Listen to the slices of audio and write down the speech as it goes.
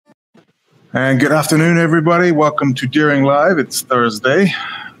And good afternoon, everybody. Welcome to Deering Live. It's Thursday,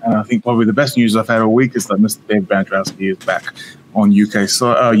 and I think probably the best news I've had all week is that Mr. Dave Bandrowski is back on US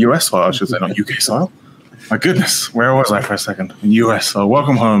soil, I should say, not UK soil. My goodness, where was I for a second? US soil.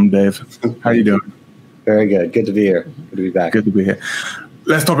 Welcome home, Dave. How you doing? Very good. Good to be here. Good to be back. Good to be here.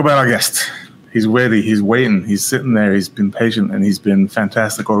 Let's talk about our guest. He's ready. He's waiting. He's sitting there. He's been patient, and he's been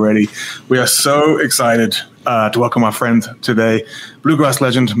fantastic already. We are so excited to welcome our friend today, bluegrass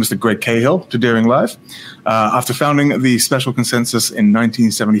legend, Mr. Greg Cahill, to Deering Live. After founding the Special Consensus in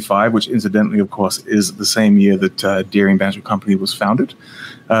 1975, which incidentally, of course, is the same year that Deering Banjo Company was founded,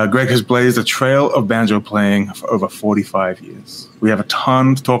 Greg has blazed a trail of banjo playing for over 45 years. We have a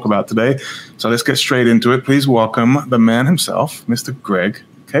ton to talk about today, so let's get straight into it. Please welcome the man himself, Mr. Greg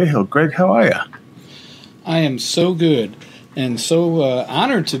Cahill. Greg, how are you? I am so good and so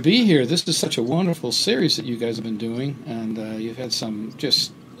honored to be here. This is such a wonderful series that you guys have been doing, and you've had some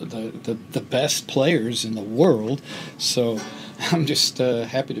just the best players in the world. So I'm just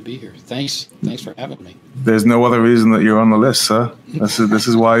happy to be here. Thanks for having me. There's no other reason that you're on the list, sir. This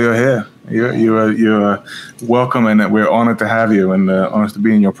is why you're here. You're welcome, and we're honored to have you, and honored to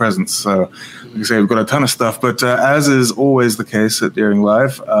be in your presence. So, like I say, we've got a ton of stuff, but as is always the case at Deering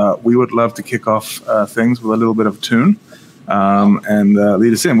Live, we would love to kick off things with a little bit of tune and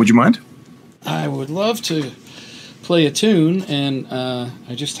lead us in. Would you mind? I would love to play a tune, and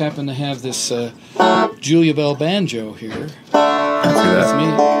I just happen to have this Julia Bell banjo here with me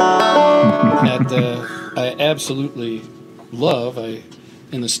that I absolutely love.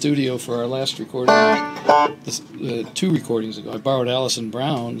 In the studio for our last recording, 2 recordings ago, I borrowed Alison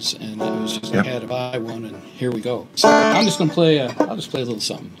Brown's, and it was just I had to buy one, and here we go. So I'm just gonna play. I'll just play a little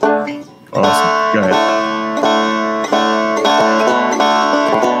something. Awesome. Go ahead.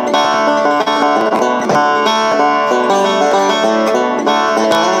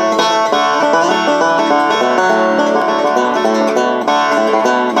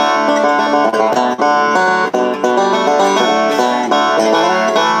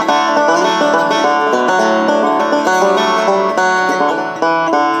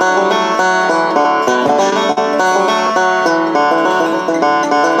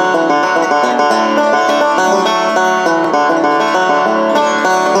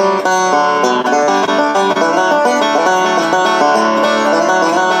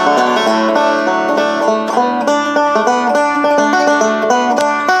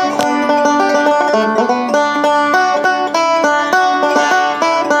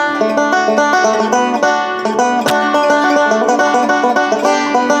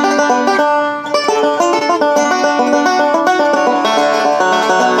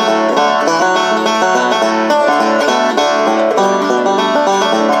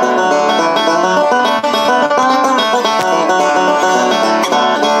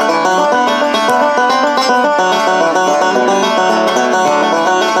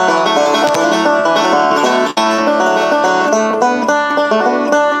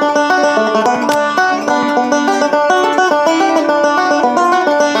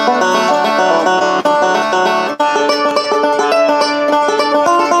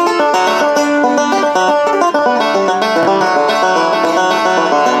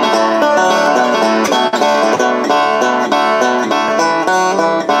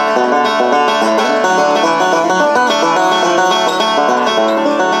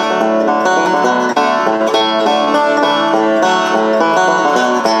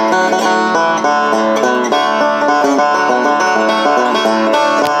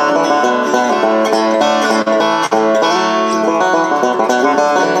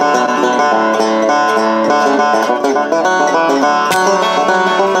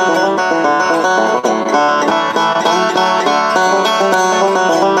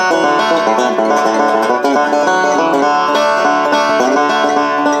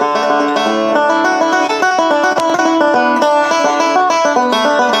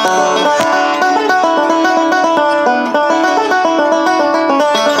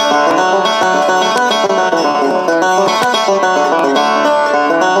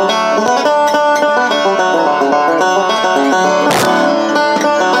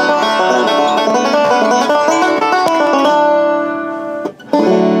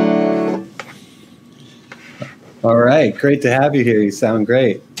 Great to have you here. You sound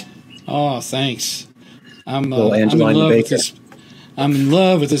great. Oh, thanks. I'm in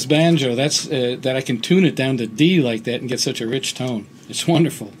love with this banjo. That's that I can tune it down to D like that and get such a rich tone. It's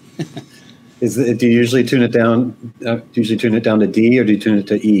wonderful. Do you usually tune it down? To D, or do you tune it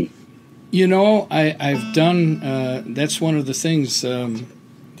to E? You know, I've done. That's one of the things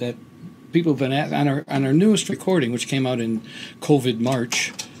that people have been at on our newest recording, which came out in COVID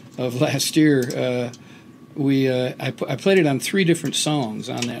March. of last year, I played it on 3 different songs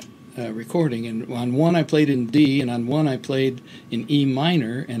on that recording, and on one I played in D, and on one I played in E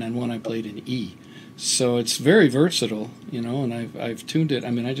minor, and on one I played in E. So it's very versatile, and I've tuned it.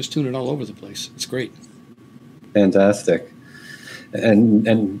 I mean, I just tune it all over the place. It's great. Fantastic.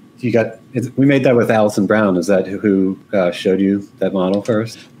 And we made that with Alison Brown. Is that who showed you that model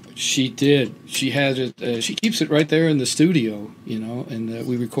first? She did. She had it. She keeps it right there in the studio, and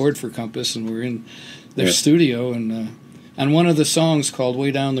we record for Compass, and we're in their studio. And on one of the songs called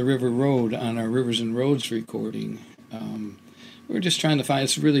 "Way Down the River Road" on our Rivers and Roads recording, we were just trying to find.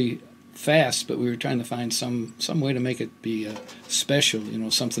 It's really fast, but we were trying to find some way to make it be special,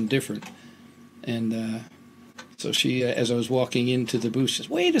 something different. And so she, as I was walking into the booth, she says,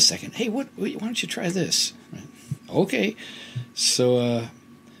 "Wait a second. Hey, why don't you try this?" Okay. So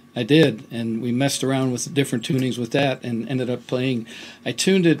I did, and we messed around with different tunings with that and ended up playing. I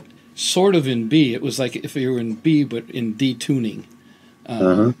tuned it sort of in B. It was like if you were in B, but in D tuning.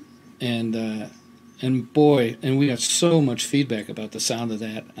 And boy, and we got so much feedback about the sound of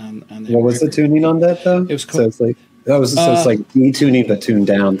that on that. What was the tuning on that, though? It was called, it's like D tuning, but tuned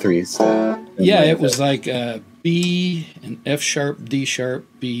down 3s. Yeah, it was like B and F sharp, D sharp,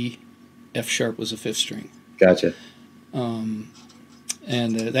 B, F sharp was a 5th string. Gotcha.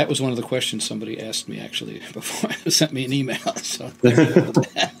 And that was one of the questions somebody asked me actually before I sent me an email. So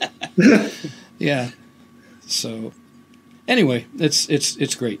yeah. So anyway,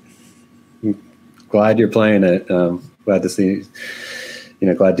 it's great. Glad you're playing it. Glad to see.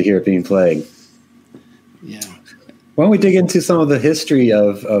 Glad to hear it being played. Yeah. Why don't we dig into some of the history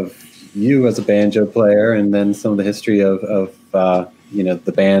of you as a banjo player, and then some of the history of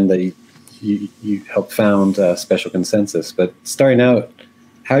the band that you helped found Special Consensus. But starting out,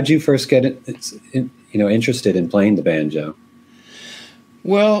 how did you first get interested in playing the banjo?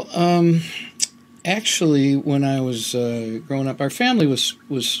 Well, actually, when I was growing up, our family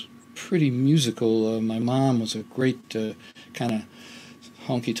was pretty musical. My mom was a great kind of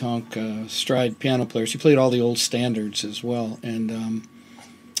honky-tonk stride piano player. She played all the old standards as well, and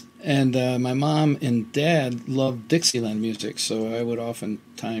my mom and dad loved Dixieland music, so I would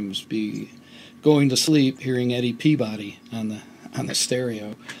oftentimes be going to sleep hearing Eddie Peabody on the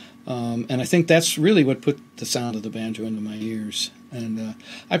stereo, and I think that's really what put the sound of the banjo into my ears. And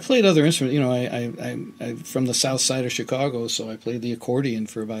I played other instruments. I from the south side of Chicago, so I played the accordion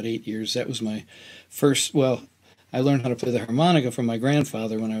for about 8 years. That was my first. Well, I learned how to play the harmonica from my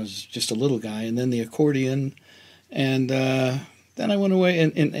grandfather when I was just a little guy, and then the accordion, and then I went away.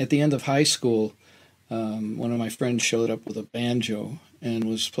 And at the end of high school, one of my friends showed up with a banjo and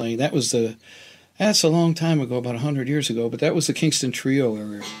was playing. That's a long time ago, about 100 years ago, but that was the Kingston Trio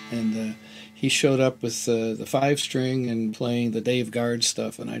era, and he showed up with the 5-string and playing the Dave Guard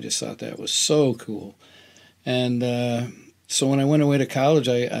stuff, and I just thought that was so cool. And so when I went away to college,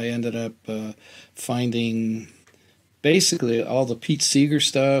 I ended up finding basically all the Pete Seeger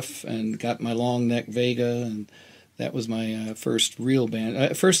stuff and got my long neck Vega, and that was my first real band.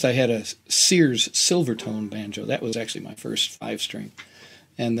 At first I had a Sears Silvertone banjo. That was actually my first 5-string.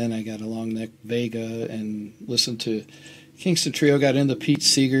 And then I got a long neck Vega and listened to Kingston Trio, got into Pete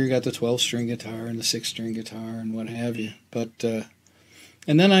Seeger, got the 12-string guitar and the 6-string guitar and what have you. But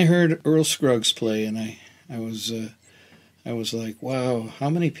and then I heard Earl Scruggs play, and I was like, wow, how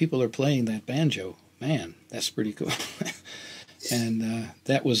many people are playing that banjo? Man, that's pretty cool. And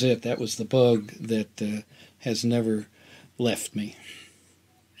that was it. That was the bug that has never left me.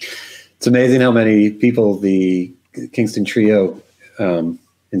 It's amazing how many people the Kingston Trio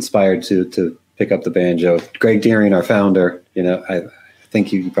inspired to pick up the banjo. Greg Deering, our founder, I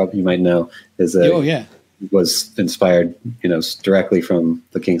think you might know, was inspired, directly from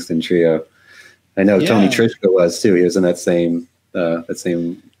the Kingston Trio. I know Tony Trischka was too. He was in that same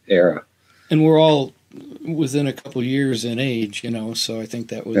era. And we're all within a couple years in age, so I think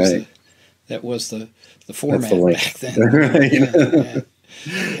that was right. That was the format back then. Right.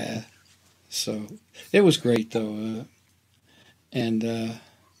 Yeah. So it was great though, and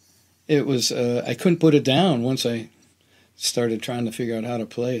it was I couldn't put it down once I started trying to figure out how to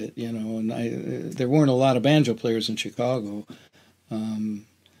play it, and there weren't a lot of banjo players in Chicago,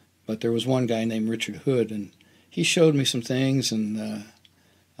 but there was one guy named Richard Hood, and he showed me some things, and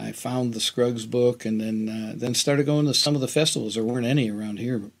I found the Scruggs book, and then started going to some of the festivals. There weren't any around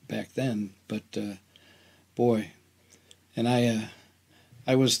here back then, but boy, and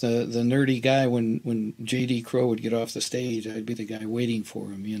I was the nerdy guy when J.D. Crowe would get off the stage. I'd be the guy waiting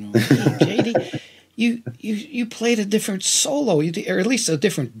for him, J.D., you played a different solo, or at least a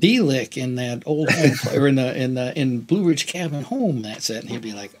different D lick in that old home or in Blue Ridge Cabin Home. That's it." And he'd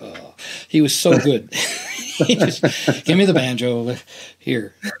be like, "Oh," he was so good. He just, "Give me the banjo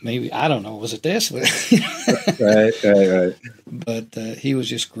here. Maybe, I don't know. Was it this?" Right. But he was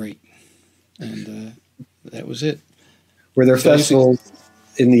just great, and that was it. Were there festivals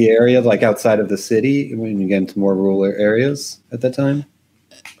in the area, like outside of the city, when you get into more rural areas at that time?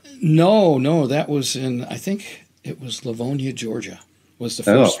 No, that was I think it was Livonia, Georgia, was the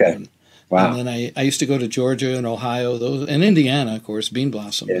first one. Wow. And then I used to go to Georgia and Ohio, and Indiana, of course. Bean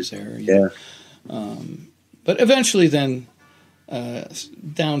Blossom was there. Yeah. But eventually, then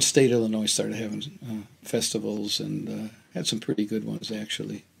downstate Illinois started having festivals, and had some pretty good ones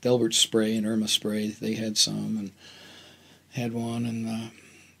actually. Delbert Spray and Irma Spray, they had some, and had one, and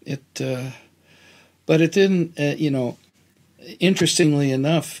but it didn't. Interestingly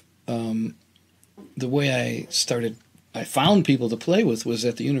enough, the way I found people to play with was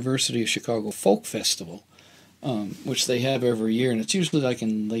at the University of Chicago Folk Festival, which they have every year, and it's usually like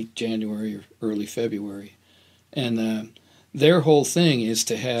in late January or early February. And their whole thing is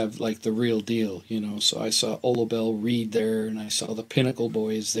to have like the real deal, So I saw Ola Bell Reed there, and I saw the Pinnacle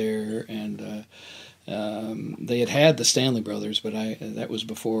Boys there, and they had the Stanley Brothers, but that was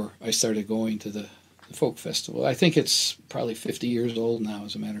before I started going to the Folk Festival. I think it's probably 50 years old now,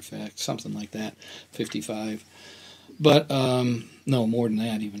 as a matter of fact, something like that, 55. But no, more than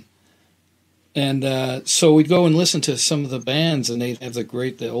that even. And so we'd go and listen to some of the bands, and they'd have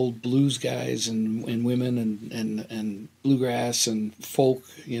the old blues guys and women and bluegrass and folk,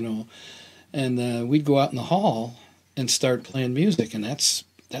 And we'd go out in the hall and start playing music, and that's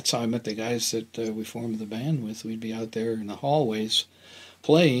how I met the guys that we formed the band with. We'd be out there in the hallways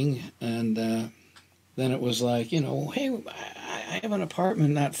playing, and then it was like, "Hey, I have an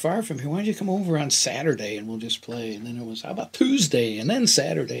apartment not far from here. Why don't you come over on Saturday and we'll just play?" And then it was, "How about Tuesday?" And then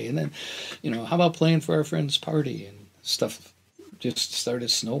Saturday. And then, "How about playing for our friend's party?" And stuff just started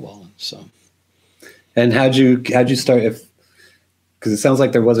snowballing. So. And how'd you start? Because it sounds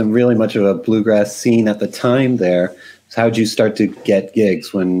like there wasn't really much of a bluegrass scene at the time there. So how'd you start to get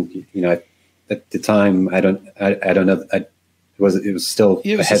gigs when, at the time, I don't know. It was still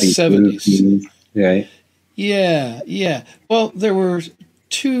it was a heavy the 70s. blues. Right. Yeah. Well, there were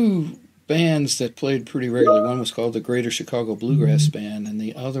two bands that played pretty regularly. One was called the Greater Chicago Bluegrass Band, and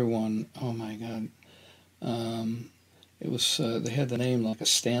the other one, oh my God, it was they had the name like a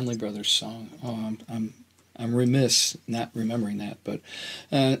Stanley Brothers song. Oh, I'm remiss not remembering that, but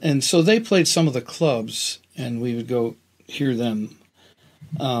and so they played some of the clubs, and we would go hear them,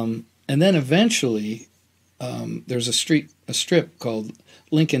 and then eventually there's a strip called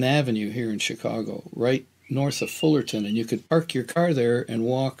Lincoln Avenue here in Chicago, right north of Fullerton, and you could park your car there and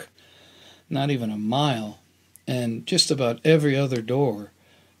walk not even a mile, and just about every other door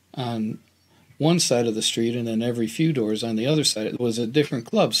on one side of the street, and then every few doors on the other side was a different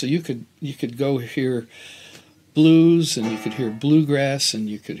club. So you could go hear blues, and you could hear bluegrass, and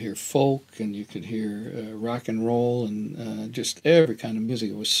you could hear folk, and you could hear rock and roll, and just every kind of music.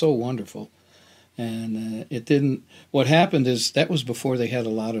 It was so wonderful. And what happened is that was before they had a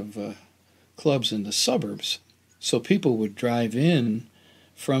lot of clubs in the suburbs. So people would drive in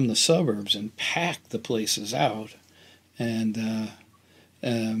from the suburbs and pack the places out. And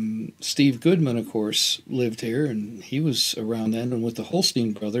Steve Goodman, of course, lived here, and he was around then. And with the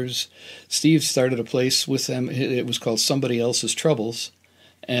Holstein brothers, Steve started a place with them. It was called Somebody Else's Troubles.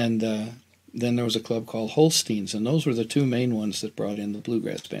 And then there was a club called Holstein's, and those were the two main ones that brought in the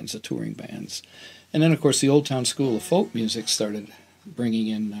bluegrass bands, the touring bands. And then, of course, the Old Town School of Folk Music started bringing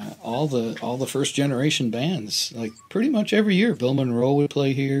in all the first generation bands, like pretty much every year. Bill Monroe would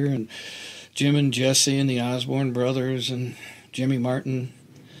play here, and Jim and Jesse and the Osborne brothers and Jimmy Martin.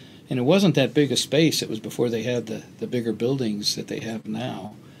 And it wasn't that big a space. It was before they had the bigger buildings that they have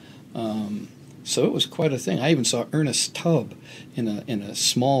now. So it was quite a thing. I even saw Ernest Tubb in a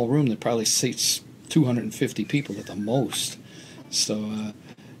small room that probably seats 250 people at the most. So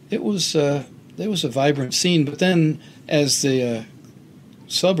it was a vibrant scene. But then as the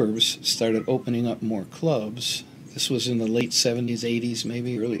suburbs started opening up more clubs, this was in the late 70s, 80s,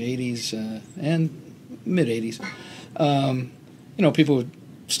 maybe early 80s, and mid 80s, people would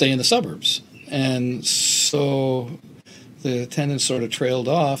stay in the suburbs. And so the attendance sort of trailed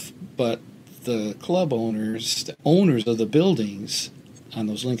off, but the club owners, the owners of the buildings on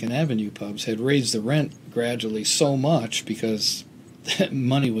those Lincoln Avenue pubs, had raised the rent gradually so much because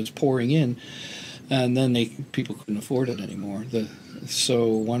money was pouring in, and then people couldn't afford it anymore. So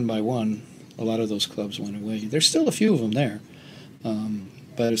one by one, a lot of those clubs went away. There's still a few of them there,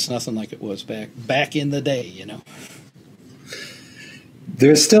 but it's nothing like it was back in the day, you know.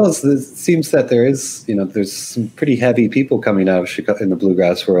 There's still, it seems that there is, there's some pretty heavy people coming out of Chicago in the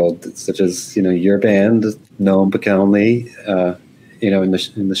bluegrass world, such as, your band, Noam Bacalny,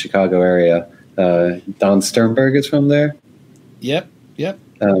 in the Chicago area. Don Sternberg is from there. Yep.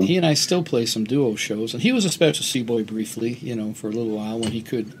 He and I still play some duo shows, and he was a Special C boy briefly, for a little while when he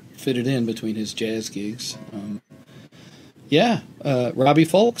could fit it in between his jazz gigs. Robbie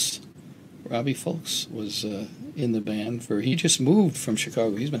Folks. Robbie Folks was in the band he just moved from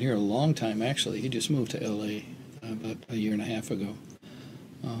Chicago. He's been here a long time, actually. He just moved to L.A. About a year and a half ago.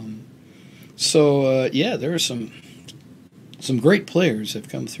 There are some great players have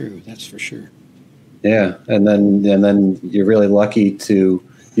come through. That's for sure. Yeah, and then you're really lucky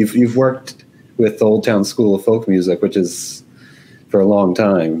you've worked with the Old Town School of Folk Music, which is for a long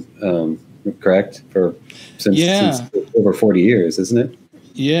time, correct? Since over 40 years, isn't it?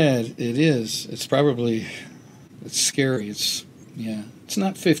 Yeah, it is. It's scary. It's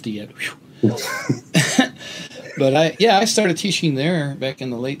not 50 yet. But I started teaching there back in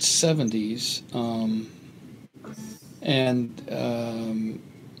the late 70s.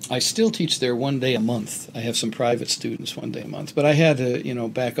 I still teach there one day a month. I have some private students one day a month. But I had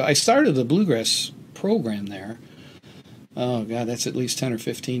to, I started the bluegrass program there. Oh, God, that's at least 10 or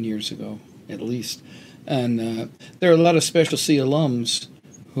 15 years ago, at least. And there are a lot of Special C alums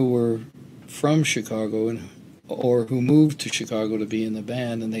who were from Chicago or who moved to Chicago to be in the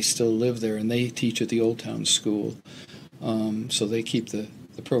band, and they still live there, and they teach at the Old Town School. So they keep the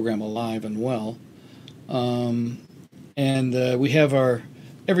program alive and well. We have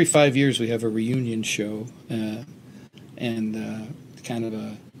every 5 years we have a reunion show, kind of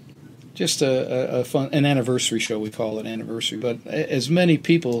a fun, an anniversary show. We call it anniversary, but as many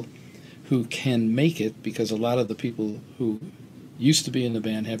people who can make it, because a lot of the people who used to be in the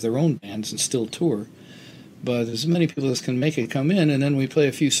band have their own bands and still tour, but as many people as can make it come in, and then we play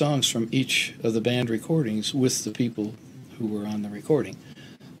a few songs from each of the band recordings with the people who were on the recording.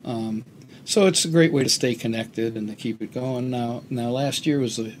 So it's a great way to stay connected and to keep it going. Now last year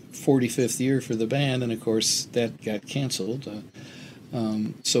was the 45th year for the band, and of course that got canceled.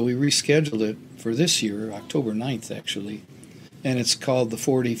 So we rescheduled it for this year, October 9th actually, and it's called the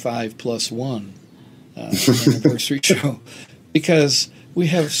 45 plus 1 anniversary show, because we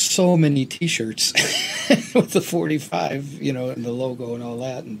have so many T-shirts with the 45, and the logo and all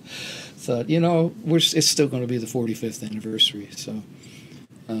that, and thought, it's still going to be the 45th anniversary. So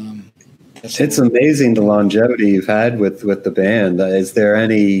it's amazing the longevity you've had with the band. Is there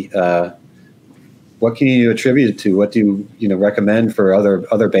any? What can you attribute it to? What do you recommend for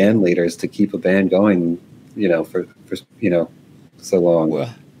other band leaders to keep a band going? For so long.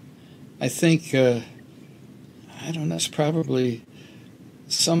 Well, I think I don't know. It's probably.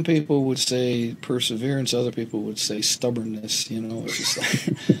 Some people would say perseverance. Other people would say stubbornness. It's just like,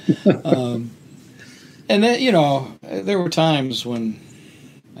 and then there were times when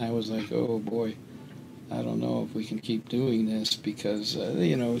I was like, oh boy, I don't know if we can keep doing this, because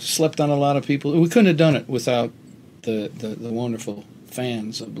slept on a lot of people. We couldn't have done it without the wonderful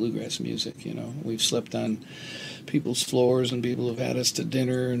fans of bluegrass music. We've slept on people's floors, and people have had us to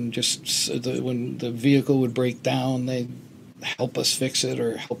dinner, and just when the vehicle would break down, they help us fix it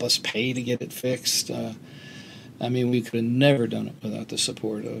or help us pay to get it fixed. We could have never done it without the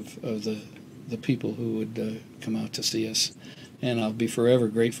support of the people who would come out to see us, and I'll be forever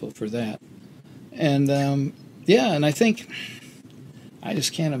grateful for that. And and I think I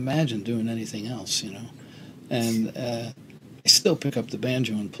just can't imagine doing anything else, And I still pick up the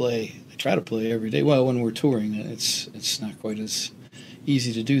banjo and play. I try to play every day. Well, when we're touring, it's not quite as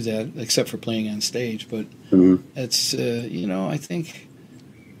easy to do that, except for playing on stage. But it's I think,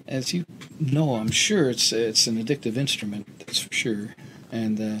 as you know, I'm sure it's an addictive instrument. That's for sure.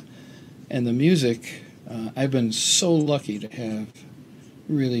 And the music, I've been so lucky to have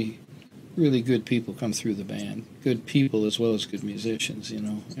really, really good people come through the band. Good people as well as good musicians,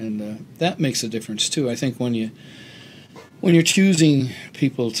 and that makes a difference too. I think when you're choosing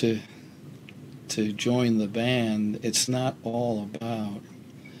people to join the band, it's not all about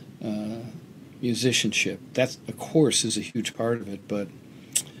musicianship. That, of course, is a huge part of it, but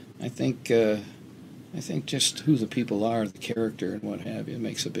I think just who the people are, the character and what have you,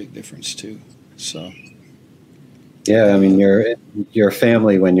 makes a big difference too. So yeah, you're a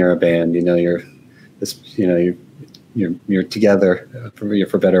family when you're a band. You're together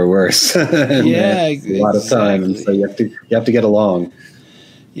for better or worse. Yeah, a lot of time, and so you have to get along.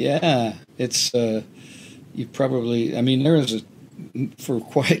 Yeah, it's you probably. There was for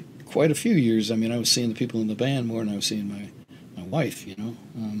quite a few years. I was seeing the people in the band more than I was seeing my wife, and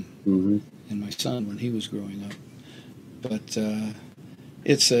my son when he was growing up. But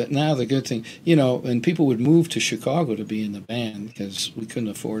it's now the good thing, and people would move to Chicago to be in the band because we couldn't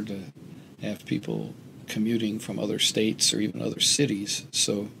afford to have people commuting from other states or even other cities.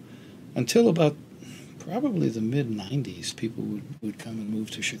 So until about probably the mid-'90s, people would come and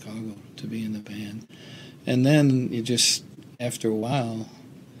move to Chicago to be in the band. And then after a while,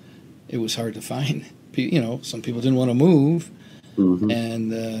 it was hard to find. Some people didn't want to move,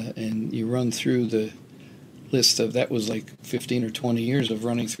 and you run through the list of, that was like 15 or 20 years of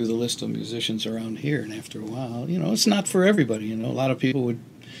running through the list of musicians around here, and after a while, it's not for everybody. A lot of people would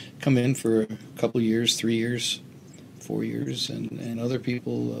come in for a couple years, 3 years, 4 years, and other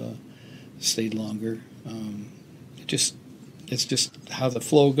people stayed longer. It's just how the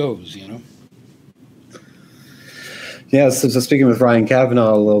flow goes, Yeah, so speaking with Ryan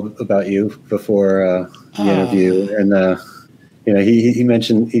Kavanaugh a little about you before the interview, and he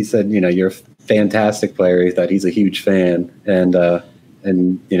mentioned, he said, you're a fantastic player. He thought he's a huge fan, and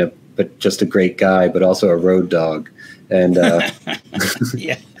but just a great guy, but also a road dog, and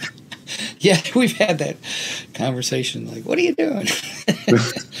yeah, we've had that conversation. Like, what are you doing?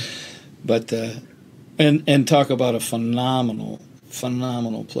 But and talk about a phenomenal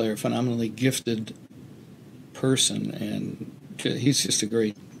player, phenomenally gifted person, and he's just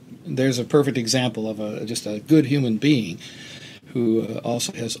there's a perfect example of just a good human being who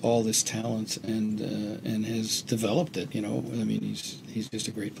also has all this talent and has developed it. He's just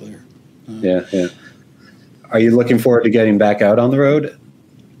a great player. Yeah. Are you looking forward to getting back out on the road?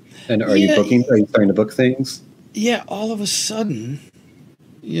 And are you starting to book things? Yeah, all of a sudden,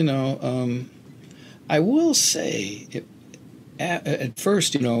 I will say at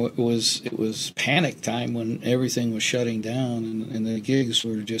first, it was panic time when everything was shutting down, and the gigs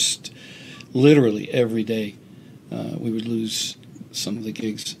were just literally every day. We would lose some of the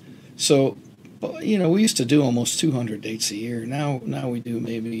gigs. So, we used to do almost 200 dates a year. Now we do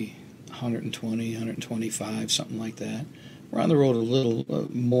maybe 120, 125, something like that. We're on the road a little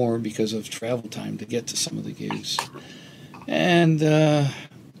more because of travel time to get to some of the gigs. And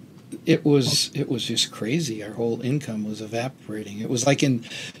it was just crazy. Our whole income was evaporating. It was like you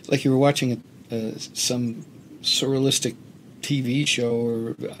were watching some surrealistic TV show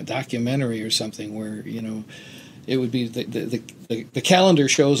or a documentary or something where it would be the calendar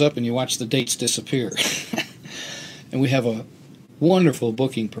shows up and you watch the dates disappear. And we have a wonderful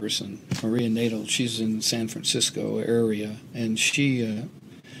booking person, Maria Nadel. She's in San Francisco area, and she's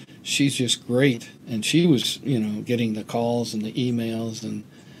just great. And she was getting the calls and the emails, and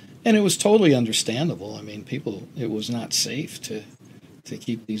it was totally understandable. I mean, it was not safe to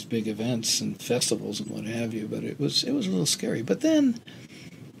keep these big events and festivals and what have you, but it was a little scary. But then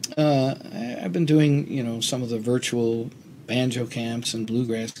I've been doing some of the virtual banjo camps and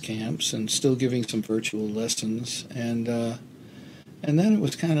bluegrass camps, and still giving some virtual lessons, and then it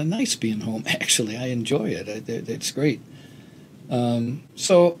was kind of nice being home. Actually, I enjoy it. It's great.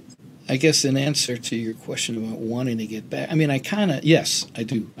 So I guess in answer to your question about wanting to get back, yes, I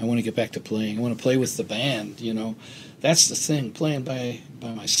do. I want to get back to playing. I want to play with the band. That's the thing. Playing by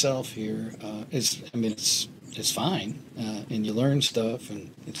myself here it's fine, and you learn stuff,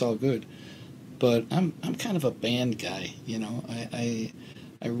 and it's all good. But I'm kind of a band guy.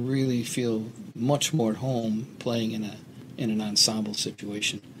 I really feel much more at home playing in an ensemble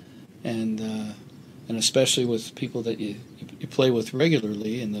situation, and especially with people that you play with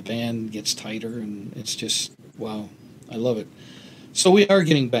regularly, and the band gets tighter, and it's just, wow, I love it. So we are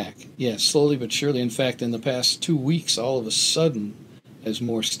getting back, yes, slowly but surely. In fact, in the past 2 weeks, all of a sudden, as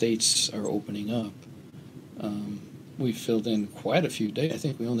more states are opening up, we filled in quite a few days. I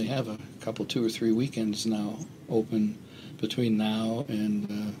think we only have a couple, 2 or 3 weekends now open between now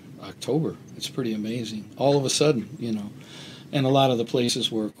and October. It's pretty amazing. All of a sudden, and a lot of the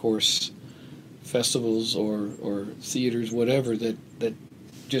places were, of course, festivals or theaters, whatever, that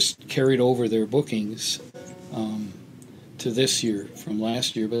just carried over their bookings to this year from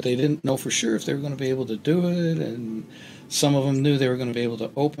last year, but they didn't know for sure if they were going to be able to do it, and some of them knew they were going to be able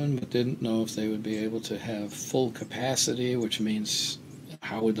to open, but didn't know if they would be able to have full capacity, which means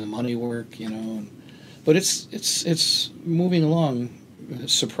how would the money work, but it's moving along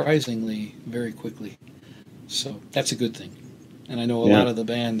surprisingly very quickly, so that's a good thing. And I know a lot of the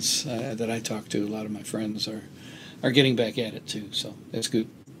bands that I talk to, a lot of my friends are getting back at it too, so that's good.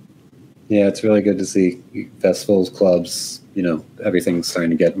 Yeah, it's really good to see festivals, clubs, everything's starting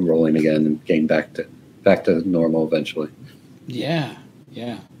to get rolling again and getting back to normal eventually. Yeah,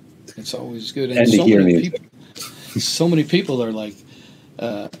 it's always good. And to hear music. So many people are like,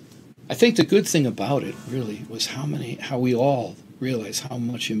 I think the good thing about it really was how we all realize how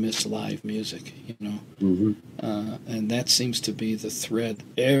much you miss live music, you know. Mm-hmm. And that seems to be the thread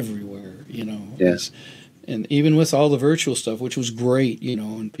everywhere, you know. Yeah. And even with all the virtual stuff, which was great, you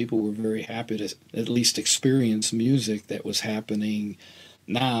know, and people were very happy to at least experience music that was happening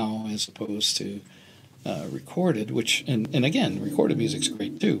now as opposed to recorded, which, and again, recorded music's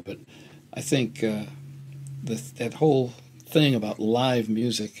great too, but I think that whole thing about live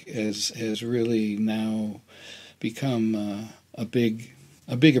music has really now become a big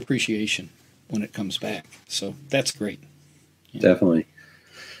appreciation when it comes back. So that's great. Yeah. Definitely.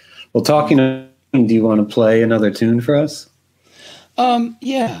 Well, talking of, do you want to play another tune for us?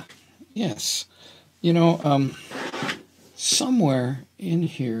 Yeah. Yes. You know, somewhere in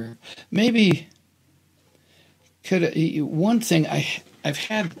here, maybe one thing I've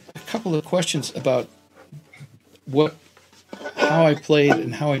had a couple of questions about how I played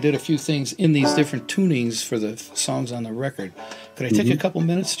and how I did a few things in these different tunings for the songs on the record. Could I take a couple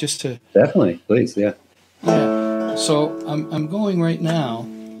minutes just to? Definitely, please, yeah. Yeah. So I'm going right now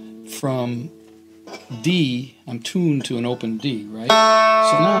from D. I'm tuned to an open D, right?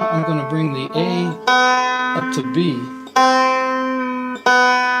 So now I'm going to bring the A up to B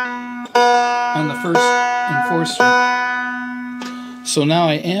on the first and fourth string. So now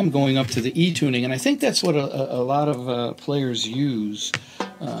I am going up to the E tuning, and I think that's what a lot of players use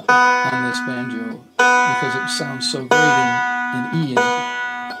on this banjo because it sounds so great in E.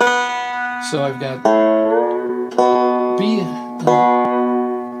 So I've got B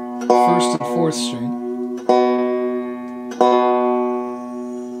first and fourth string.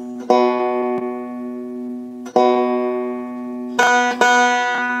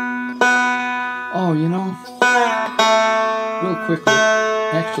 Oh, you know, real quickly,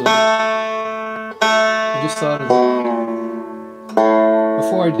 actually, I just thought of it.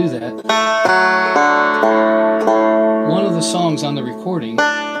 Before I do that, one of the songs on the recording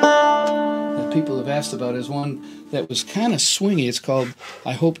that people have asked about is one that was kind of swingy. It's called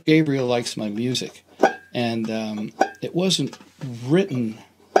I Hope Gabriel Likes My Music. And it wasn't written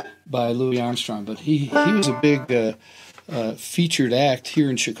by Louis Armstrong, but he was a big featured act here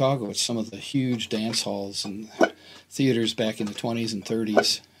in Chicago at some of the huge dance halls and theaters back in the 20s and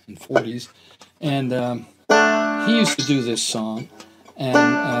 30s and 40s. And he used to do this song. And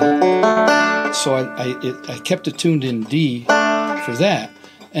so I kept it tuned in D for that.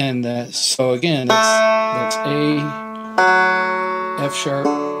 And so again, that's A, F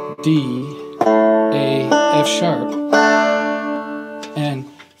sharp, D, A, F sharp. And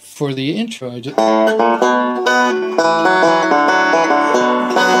for the intro, I just...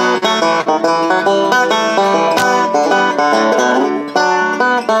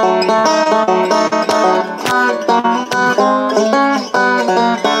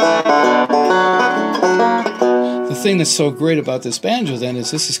 The thing that's so great about this banjo then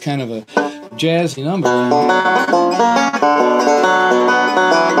is this is kind of a jazzy number.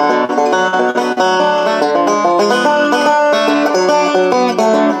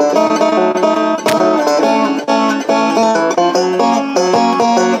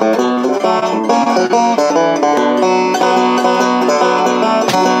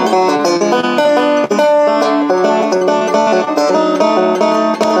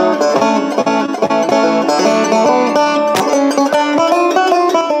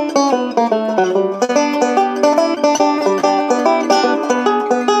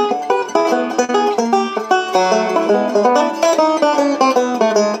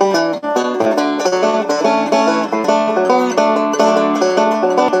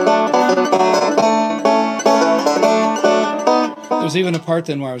 There's even a part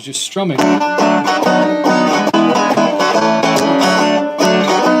then where I was just strumming.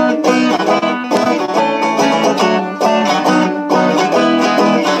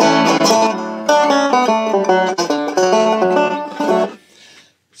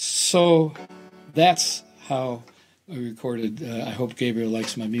 So that's how I recorded I Hope Gabriel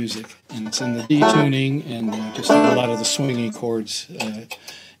Likes My Music. And it's in the D tuning and just have a lot of the swinging chords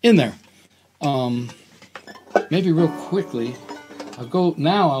in there. Maybe real quickly, I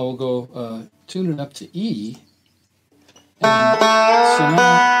will go tune it up to E. And so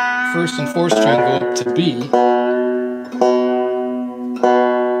now first and fourth string go up to B.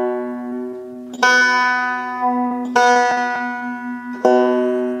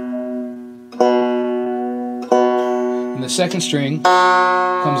 And the second string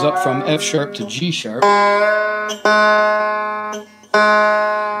comes up from F sharp to G sharp.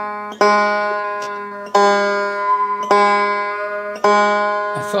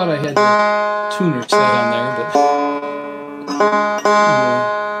 I thought I had the tuner set on there, but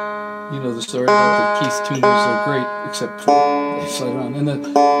story about the Keith tuners are great, except for they slide around. And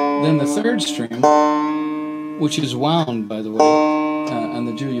then the third string, which is wound, by the way, on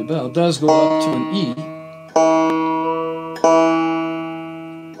the Julia Bell, does go up to an E.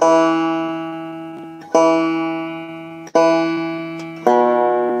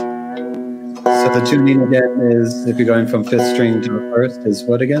 So the tuning again is, if you're going from fifth string to the first, is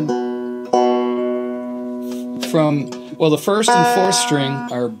what again? Well, the first and fourth string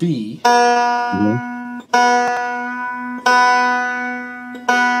are B. Mm-hmm.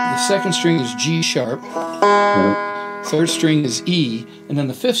 The second string is G sharp. Mm-hmm. Third string is E, and then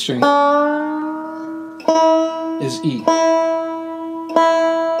the fifth string is E.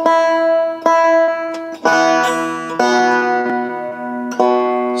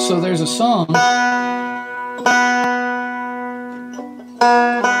 So there's a song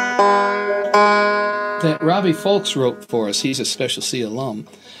that Robbie Folks wrote for us. He's a Special C alum.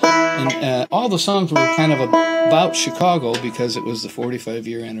 And all the songs were kind of about Chicago because it was the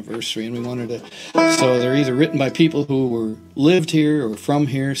 45-year anniversary, and we wanted to. So they're either written by people who lived here or from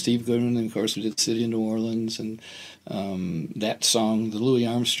here. Steve Goodman, and of course, we did City of New Orleans, and that song, the Louis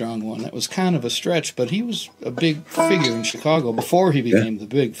Armstrong one, that was kind of a stretch, but he was a big figure in Chicago before he became the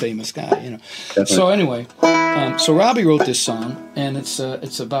big famous guy, you know. Definitely. So anyway, so Robbie wrote this song, and it's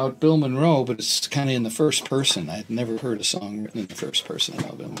about Bill Monroe, but it's kind of in the first person. I'd never heard a song written in the first person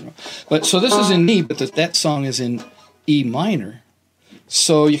about Bill Monroe. But so this is in E, but that song is in E minor,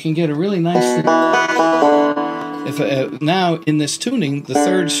 so you can get a really nice thing. If now in this tuning, the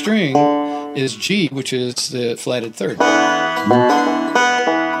third string is G, which is the flatted third.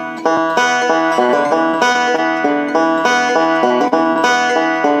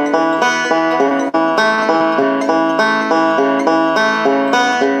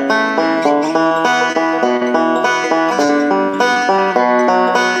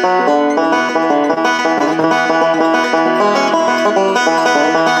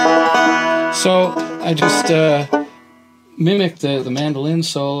 So I just mimicked the mandolin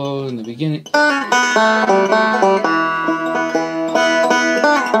solo in the beginning.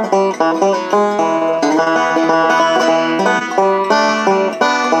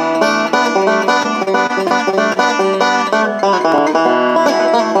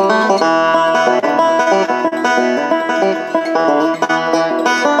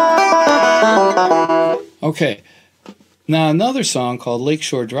 Okay, now another song called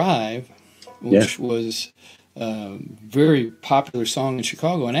Lakeshore Drive, which was a very popular song in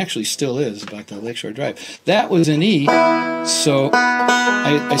Chicago, and actually still is, about the Lakeshore Drive. That was in E, so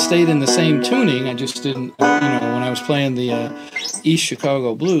I stayed in the same tuning. I just didn't, when I was playing the East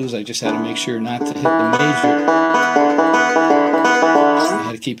Chicago Blues, I just had to make sure not to hit the major. I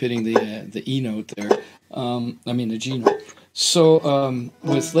had to keep hitting the E note there. The G note. So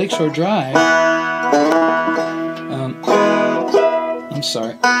with Lakeshore Drive, I'm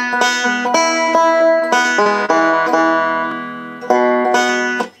sorry.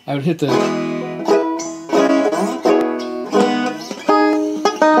 I would hit the...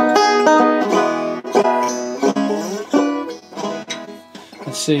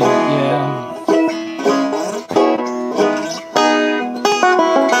 Let's see, yeah.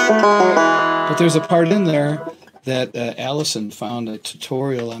 But there's a part in there that Allison found a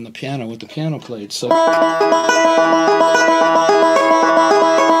tutorial on the piano with the piano played, so...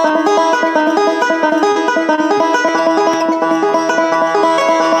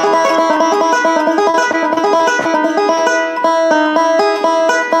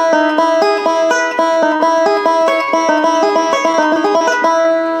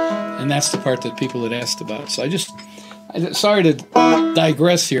 That's the part that people had asked about. So sorry to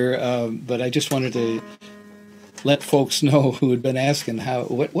digress here, but I just wanted to let folks know who had been asking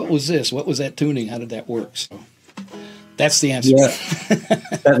what was this? What was that tuning? How did that work? So that's the answer. Yeah,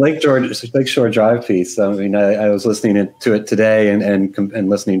 that Lakeshore Drive piece. I mean, I was listening to it today and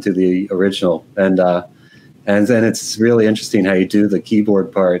listening to the original, and then it's really interesting how you do the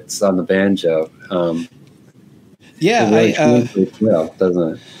keyboard parts on the banjo. Well,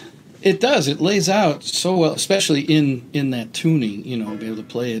 doesn't it? It does. It lays out so well, especially in that tuning, be able to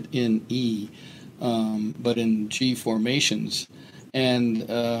play it in E, but in G formations. And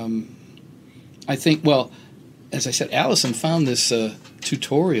I think, well, as I said, Allison found this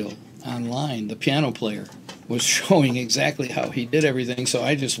tutorial online. The piano player was showing exactly how he did everything, so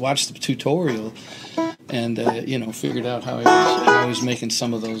I just watched the tutorial and, figured out how he was making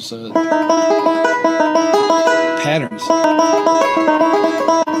some of those patterns.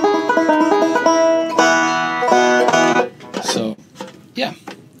 So, yeah,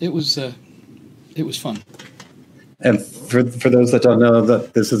 it was fun. And for those that don't know,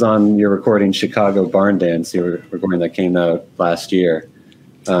 that this is on your recording Chicago Barn Dance, your recording that came out last year.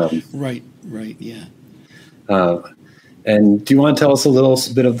 Right, yeah. And do you want to tell us a little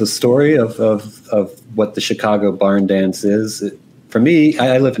bit of the story of what the Chicago Barn Dance is? For me,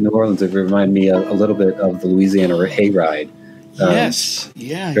 I live in New Orleans. It reminded me a little bit of the Louisiana Hayride. Yes,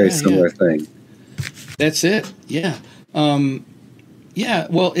 very similar thing. That's it. Yeah, yeah.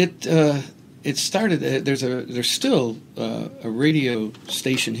 Well, it started. There's still a radio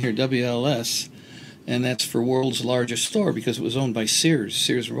station here, WLS, and that's for World's Largest Store because it was owned by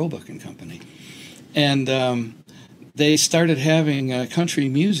Sears Roebuck and Company, and they started having country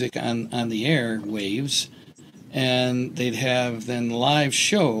music on the air waves, and they'd have then live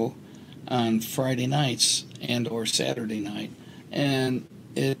show on Friday nights and or Saturday night, and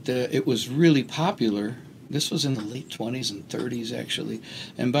it was really popular. This was in the late 20s and 30s actually,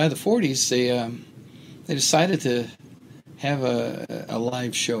 and by the 40s they decided to have a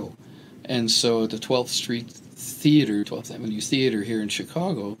live show, and so the 12th Avenue Theater here in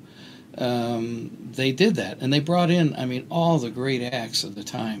Chicago, they did that, and they brought in, I mean, all the great acts of the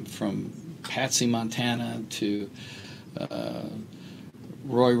time, from Patsy Montana to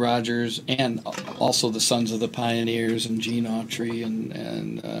Roy Rogers, and also the Sons of the Pioneers and Gene Autry,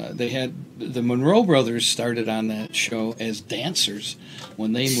 and they had the Monroe Brothers started on that show as dancers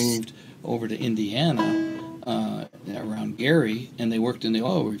when they moved over to Indiana around Gary, and they worked in the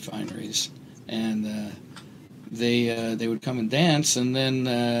oil refineries, and they would come and dance, and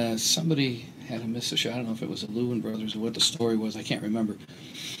then somebody had a miss a shot. I don't know if it was the Lewin Brothers or what the story was. I can't remember.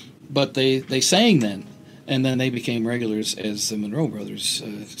 But they sang then, and then they became regulars as the Monroe Brothers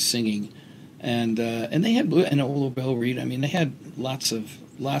singing, and they had and Olo Bell Reed. I mean, they had lots of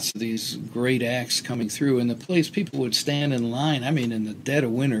these great acts coming through, and the place people would stand in line. I mean, in the dead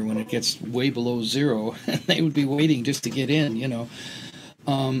of winter when it gets way below zero, they would be waiting just to get in, you know.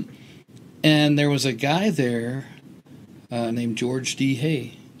 And there was a guy there named George D.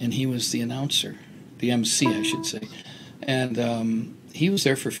 Hay, and he was the announcer, the MC, I should say. And he was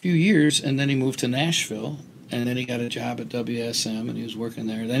there for a few years, and then he moved to Nashville, and then he got a job at WSM, and he was working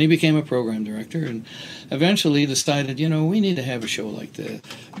there. Then he became a program director, and eventually decided, you know, we need to have a show like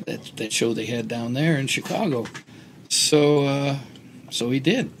that show they had down there in Chicago. So he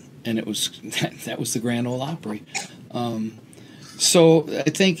did, and it was that was the Grand Ole Opry. So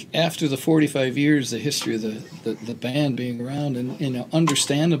I think after the 45 years, the history of the band being around, and you know,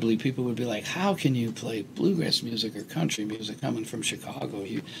 understandably, people would be like, "How can you play bluegrass music or country music coming from Chicago?"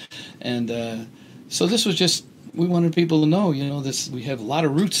 So this was just, we wanted people to know, you know, this, we have a lot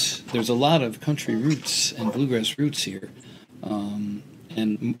of roots. There's a lot of country roots and bluegrass roots here, and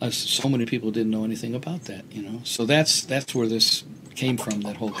so many people didn't know anything about that, you know. So that's where this came from,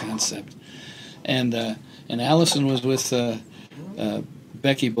 that whole concept, and Allison was with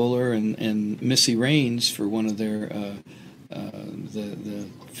Becky Buller and Missy Raines for one of their the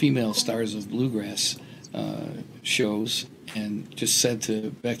female stars of bluegrass shows, and just said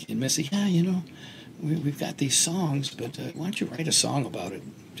to Becky and Missy, "Yeah, you know, we've got these songs, but why don't you write a song about it?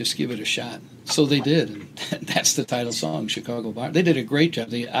 Just give it a shot." So they did, and that's the title song, Chicago Barn. They did a great job.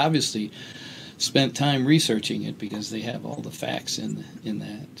 They obviously spent time researching it because they have all the facts in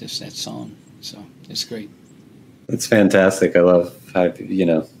that song. So it's great. It's fantastic. I love how, you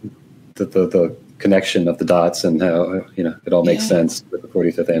know, the connection of the dots and how, you know, it all makes sense with the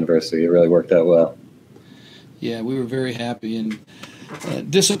 45th anniversary. It really worked out well. Yeah, we were very happy and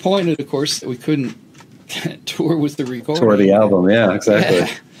disappointed, of course, that we couldn't tour with the recording. Tour the album, yeah, exactly.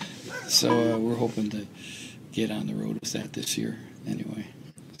 Yeah. So we're hoping to get on the road with that this year anyway.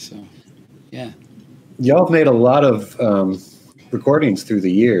 So, yeah. Y'all have made a lot of recordings through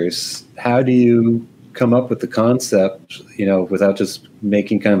the years. How do you come up with the concept, you know, without just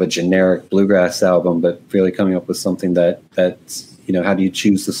making kind of a generic bluegrass album, but really coming up with something that's, you know, how do you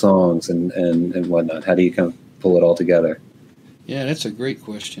choose the songs and whatnot? How do you kind of pull it all together? Yeah, that's a great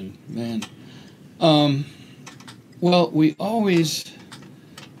question, man. Well, we always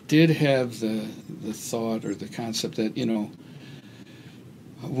did have the thought or the concept that, you know,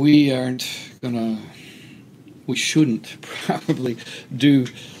 we shouldn't probably do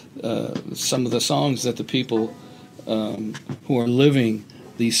some of the songs that the people who are living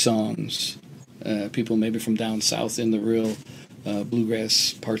these songs, people maybe from down south in the real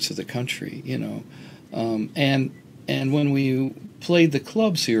bluegrass parts of the country, you know. And when we played the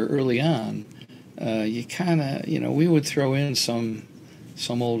clubs here early on, you kind of, you know, we would throw in some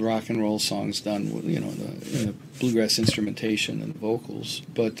old rock and roll songs done with, you know, in the bluegrass instrumentation and vocals,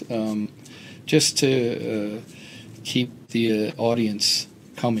 but just to keep the audience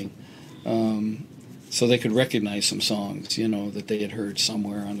coming. so they could recognize some songs, you know, that they had heard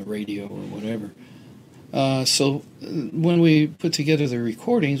somewhere on the radio or whatever. So when we put together the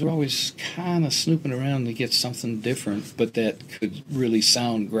recordings, we're always kind of snooping around to get something different, but that could really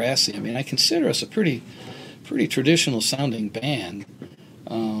sound grassy. I mean, I consider us a pretty traditional sounding band.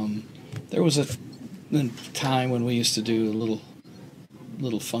 There was a time when we used to do a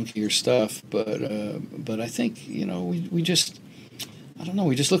little funkier stuff, but I think, you know, we just, I don't know,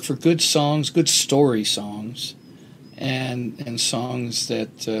 we just look for good songs, good story songs, and songs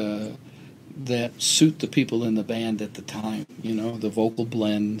that that suit the people in the band at the time, you know, the vocal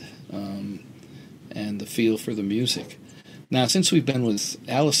blend, and the feel for the music. Now, since we've been with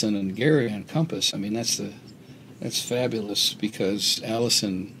Allison and Gary on Compass, I mean, that's fabulous, because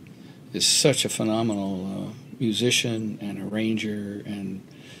Allison is such a phenomenal musician and arranger and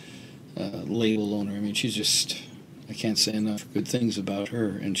label owner. I mean, she's just, I can't say enough good things about her,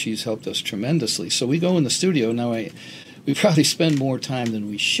 and she's helped us tremendously. So we go in the studio now. We probably spend more time than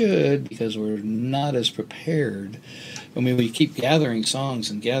we should because we're not as prepared. I mean, we keep gathering songs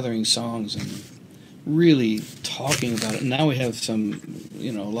and really talking about it. Now we have some,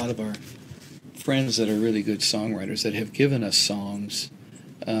 you know, a lot of our friends that are really good songwriters that have given us songs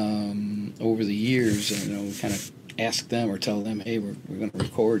over the years. And, you know, we kind of ask them or tell them, hey, we're going to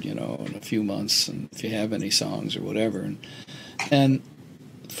record, you know, in a few months, and if you have any songs or whatever. And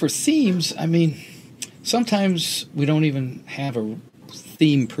for themes, I mean, sometimes we don't even have a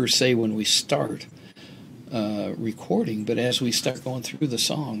theme per se when we start recording, but as we start going through the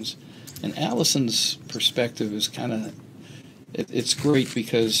songs, and Allison's perspective is kind of, it's great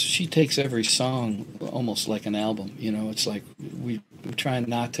because she takes every song almost like an album. You know, it's like we try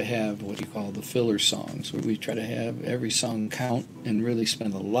not to have what you call the filler songs, where we try to have every song count and really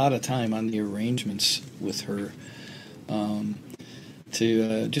spend a lot of time on the arrangements with her.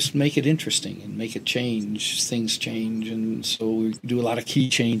 To just make it interesting and make it change. Things change, and so we do a lot of key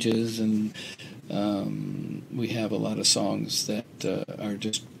changes, and we have a lot of songs that are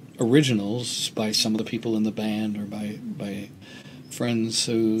just originals by some of the people in the band or by friends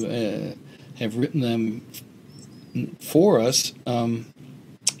who have written them for us.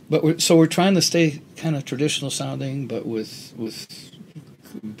 But we're trying to stay kind of traditional sounding, but with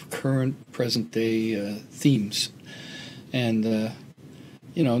current, present day themes, and.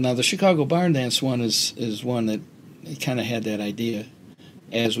 You know, now the Chicago Barn Dance one is one that kind of had that idea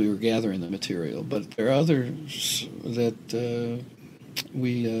as we were gathering the material. But there are others that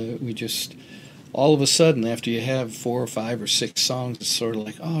we just, all of a sudden, after you have 4 or 5 or 6 songs, it's sort of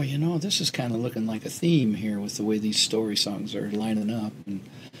like, oh, you know, this is kind of looking like a theme here with the way these story songs are lining up.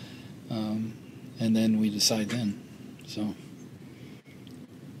 And then we decide then. So.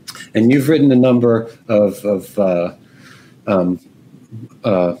 And you've written a number of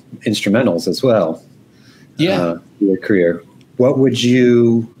instrumentals as well. Yeah. Your career. What would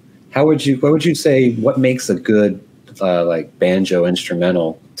you say, what makes a good like banjo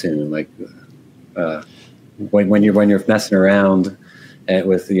instrumental tune? Like when you're messing around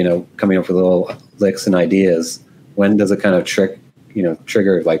with, you know, coming up with little licks and ideas, when does it kind of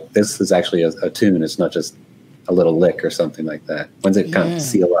trigger like this is actually a tune, it's not just a little lick or something like that? When's it kind of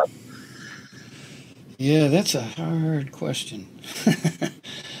seal up? Yeah, that's a hard question.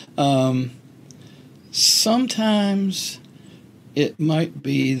 Sometimes it might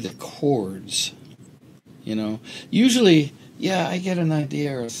be the chords, you know. Usually, yeah, I get an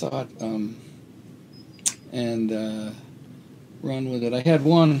idea or a thought and run with it. I had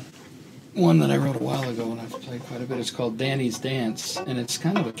one that I wrote a while ago, and I've played quite a bit. It's called Danny's Dance, and it's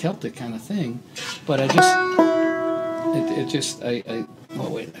kind of a Celtic kind of thing, but it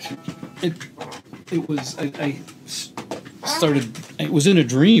was in a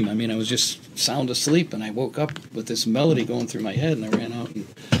dream. I mean, I was just sound asleep, and I woke up with this melody going through my head, and I ran out and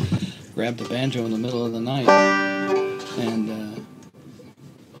grabbed the banjo in the middle of the night, and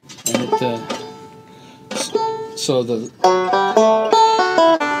it so the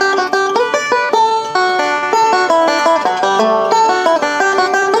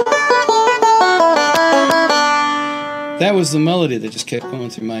that was the melody that just kept going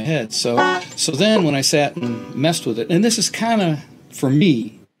through my head. So then when I sat and messed with it, and this is kind of, for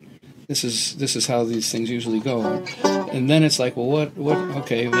me, this is how these things usually go. And then it's like, well, what?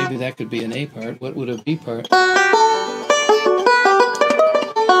 Okay, maybe that could be an A part. What would a B part?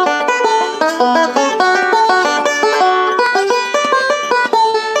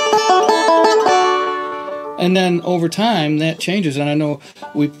 And then over time that changes. And I know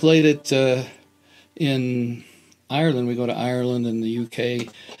we played it in Ireland. We go to Ireland and the UK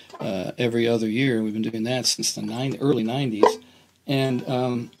every other year. We've been doing that since the early 90s. And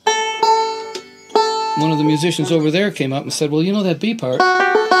one of the musicians over there came up and said, well, you know that B part?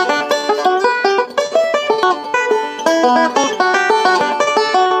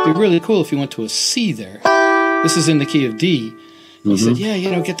 It'd be really cool if you went to a C there. This is in the key of D. He said, yeah,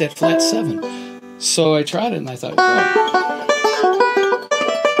 get that flat 7. So I tried it, and I thought,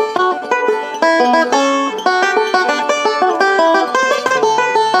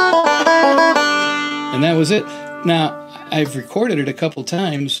 and that was it. Now, I've recorded it a couple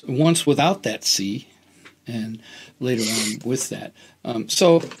times, once without that C, and later on with that.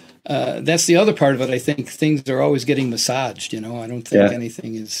 So that's the other part of it. I think things are always getting massaged, I don't think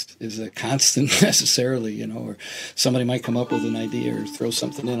anything is a constant necessarily, or somebody might come up with an idea or throw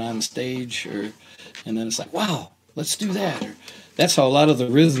something in on stage, and then it's like, wow, let's do that. Or, that's how a lot of the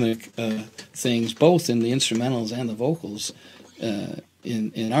rhythmic things, both in the instrumentals and the vocals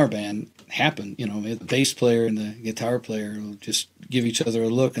in our band, happen. The bass player and the guitar player will just give each other a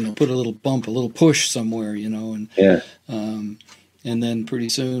look, and they'll put a little bump, a little push somewhere, and then pretty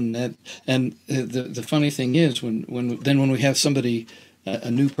soon that. And the funny thing is when we have somebody,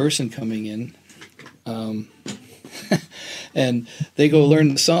 a new person coming in, and they go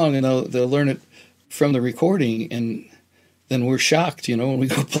learn the song, and they'll learn it from the recording, and then we're shocked, when we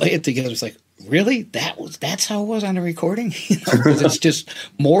go play it together. It's like, really? That's how it was on the recording? 'Cause it's just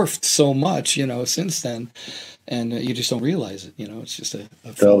morphed so much, since then, and you just don't realize it. It's just a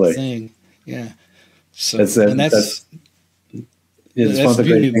fun thing. Yeah. So that's one of the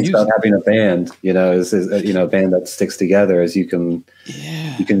great things about having a band. Is a band that sticks together, is you can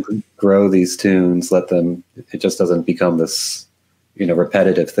grow these tunes, let them. It just doesn't become this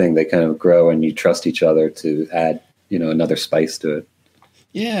repetitive thing. They kind of grow, and you trust each other to add another spice to it.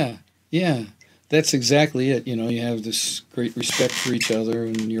 Yeah. Yeah, that's exactly it. You have this great respect for each other,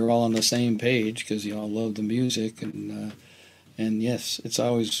 and you're all on the same page because you all love the music, and yes, it's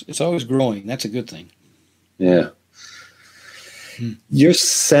always growing. That's a good thing. Yeah. Your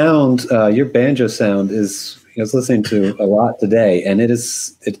sound, your banjo sound is. I was listening to a lot today, and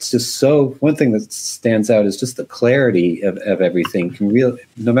it's just so. One thing that stands out is just the clarity of everything.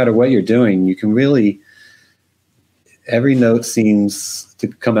 No matter what you're doing, you can really. Every note seems to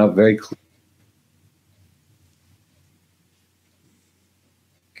come out very clear.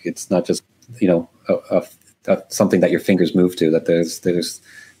 It's not just something that your fingers move to. That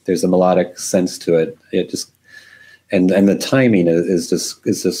there's a melodic sense to it. It just and the timing is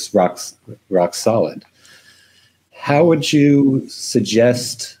just rock solid. How would you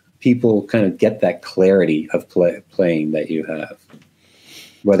suggest people kind of get that clarity of playing that you have,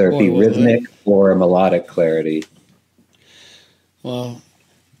 whether it be rhythmic or a melodic clarity? Well,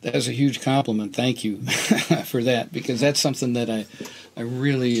 that is a huge compliment. Thank you for that, because that's something that I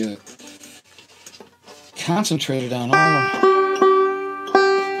really concentrated on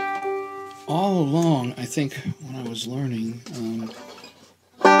all along, I think, when I was learning.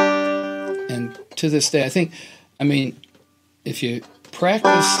 And to this day, if you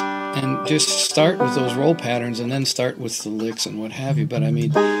practice and just start with those roll patterns and then start with the licks and what have you, but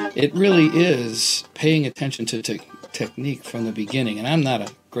it really is paying attention to technique from the beginning. And I'm not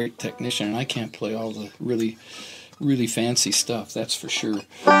a great technician, and I can't play all the really, really fancy stuff, that's for sure.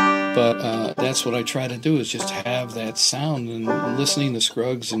 But that's what I try to do, is just have that sound, and listening to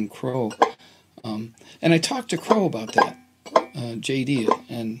Scruggs and Crow. And I talked to Crow about that, JD,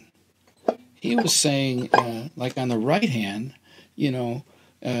 and he was saying, like on the right hand,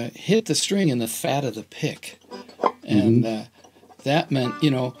 hit the string in the fat of the pick. And that meant,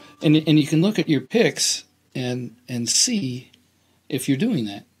 and you can look at your picks and see if you're doing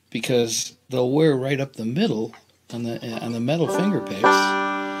that, because they'll wear right up the middle on the metal finger picks.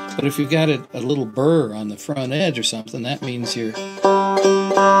 But if you've got a little burr on the front edge or something, that means you're.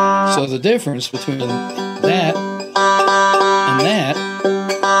 So the difference between that and that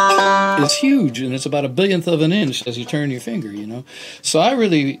is huge, and it's about 1/1000th of an inch as you turn your finger. So I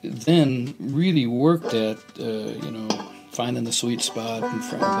really worked at finding the sweet spot in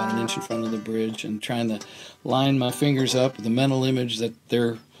front, about 1 inch in front of the bridge, and trying to line my fingers up with the mental image that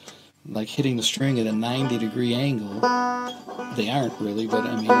they're like hitting the string at a 90-degree angle. They aren't really, but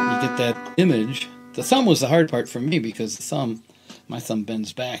you get that image. The thumb was the hard part for me, because my thumb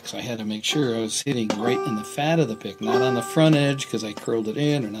bends back, so I had to make sure I was hitting right in the fat of the pick, not on the front edge because I curled it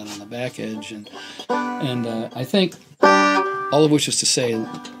in, or not on the back edge. And I think all of which is to say,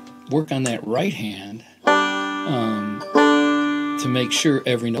 work on that right hand to make sure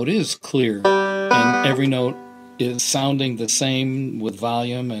every note is clear and every note is sounding the same with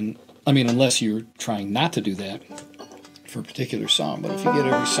volume. And unless you're trying not to do that for a particular song. But if you get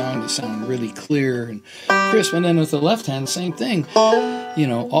every song to sound really clear and crisp, and then with the left hand, same thing. You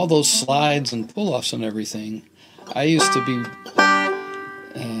know, all those slides and pull-offs and everything. I used to be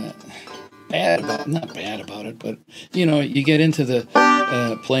not bad about it, but you know, you get into the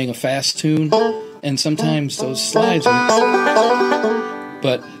playing a fast tune, and sometimes those slides are.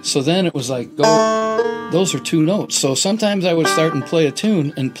 But so then it was like, go. Those are two notes. So sometimes I would start and play a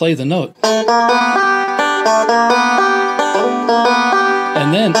tune and play the note, and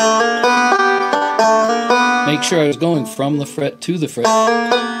then make sure I was going from the fret to the fret,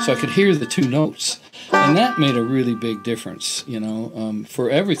 so I could hear the two notes. And that made a really big difference, you know, for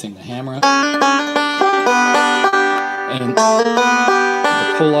everything. The hammer and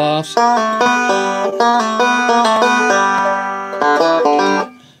the pull-offs.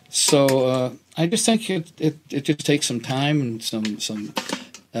 So I just think it just takes some time and some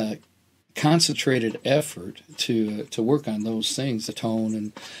concentrated effort to work on those things, the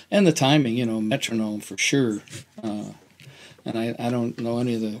tone and the timing, you know, metronome for sure. And I don't know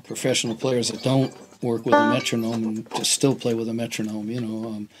any of the professional players that don't work with a metronome and just still play with a metronome, you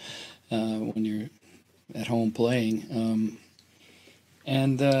know, when you're at home playing.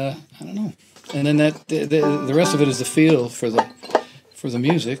 And I don't know. And then the rest of it is the feel for the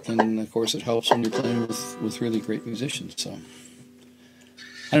music, and of course it helps when you're playing with really great musicians. So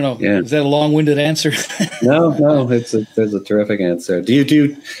I don't know. Yeah. Is that a long-winded answer? No, there's a terrific answer. Do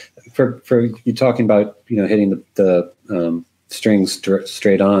you for you talking about, you know, hitting the strings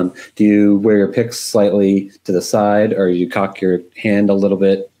straight on? Do you wear your picks slightly to the side, or you cock your hand a little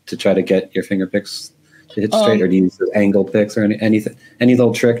bit to try to get your finger picks to hit straight, or do you use angle picks or any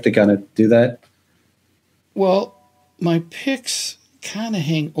little trick to kind of do that? Well, my picks kind of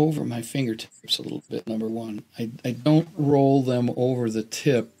hang over my fingertips a little bit, number one. I don't roll them over the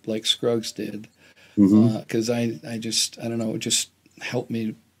tip like Scruggs did, because I don't know, it just helped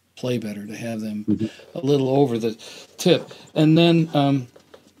me play better to have them a little over the tip. And then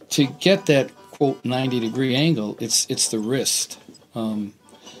to get that, quote, 90-degree angle, it's the wrist.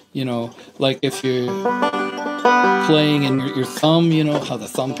 You know, like if you're playing and your thumb, you know, how the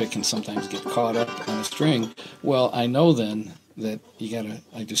thumb pick can sometimes get caught up on a string. Well, I know then that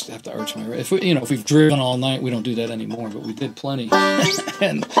I just have to arch my wrist. If we've driven all night, we don't do that anymore, but we did plenty.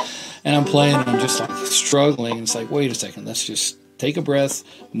 and I'm playing and I'm just like struggling. And it's like, wait a second, let's just take a breath,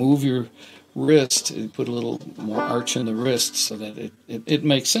 move your wrist, put a little more arch in the wrist so that it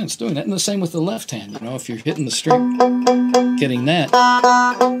makes sense doing that. And the same with the left hand, you know, if you're hitting the string, getting that,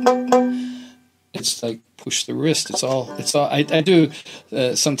 it's like push the wrist. It's all. I do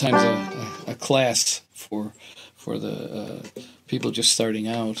sometimes a class for the people just starting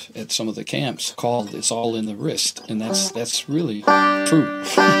out at some of the camps called "It's All in the Wrist," and that's really true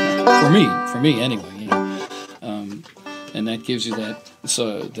for me anyway. You know. And that gives you that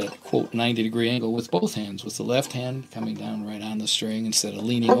quote 90-degree angle with both hands, with the left hand coming down right on the string instead of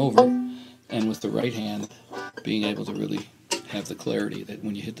leaning over, and with the right hand being able to really have the clarity that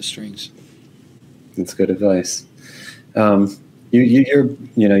when you hit the strings. That's good advice. You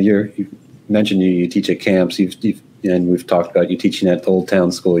mentioned you teach at camps. And we've talked about you teaching at Old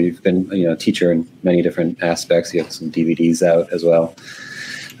Town School. You've been a teacher in many different aspects. You have some DVDs out as well.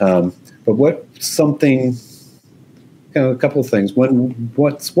 But a couple of things.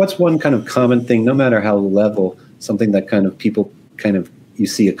 What's one kind of common thing, no matter how level, something that kind of people you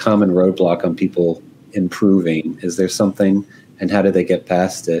see a common roadblock on people improving? Is there something, and how do they get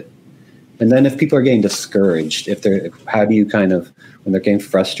past it? And then if people are getting discouraged, how do you when they're getting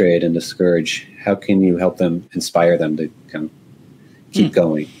frustrated and discouraged, how can you help them, inspire them to kind of keep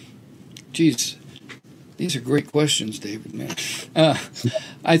going? Geez, these are great questions, David, man.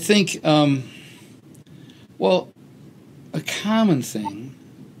 I think, a common thing,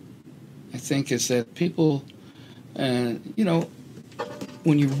 I think, is that people,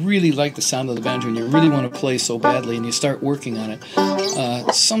 when you really like the sound of the banjo and you really want to play so badly and you start working on it,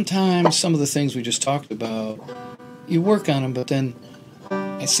 sometimes some of the things we just talked about, you work on them, but then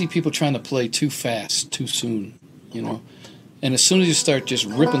I see people trying to play too fast, too soon, you know. And as soon as you start just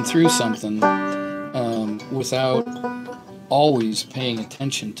ripping through something without always paying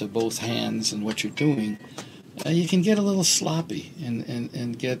attention to both hands and what you're doing, you can get a little sloppy and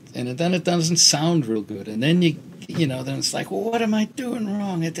then it doesn't sound real good. And then then it's like, well, what am I doing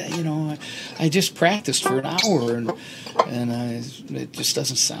wrong? I just practiced for an hour and it just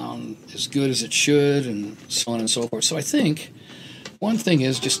doesn't sound as good as it should, and so on and so forth. So I think one thing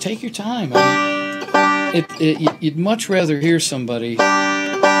is just take your time. You'd much rather hear somebody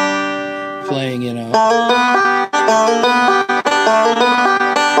playing,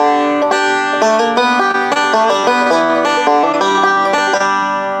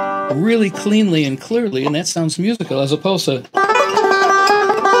 cleanly and clearly, and that sounds musical as opposed to,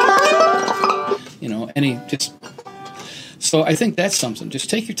 any just. So I think that's something. Just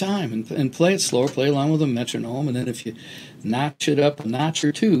take your time and play it slower, play along with a metronome, and then if you notch it up a notch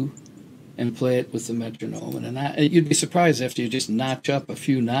or two and play it with the metronome, and you'd be surprised after you just notch up a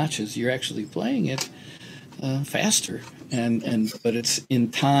few notches, you're actually playing it faster, but it's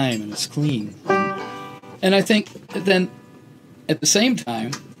in time and it's clean. And I think then at the same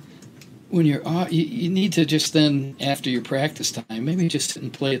time, when you need to just then, after your practice time, maybe just sit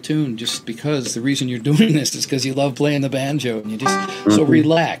and play a tune, just because the reason you're doing this is because you love playing the banjo, and you just, so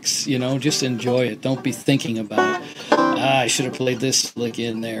relax, just enjoy it. Don't be thinking about, I should have played this lick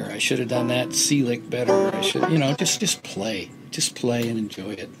in there, I should have done that C lick better, I should, just play and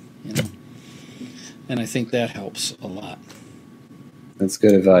enjoy it, And I think that helps a lot. That's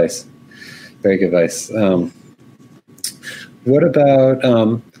good advice. Very good advice. What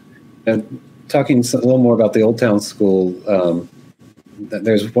about, and talking a little more about the Old Town School,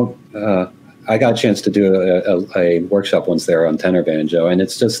 there's one. I got a chance to do a workshop once there on tenor banjo, and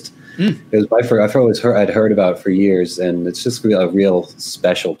it's just it was I'd heard about it for years, and it's just a real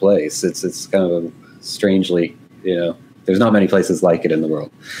special place. It's kind of strangely, there's not many places like it in the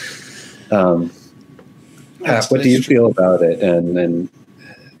world. What do you feel about it, and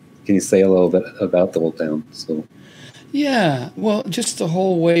can you say a little bit about the Old Town School? Yeah, well, just the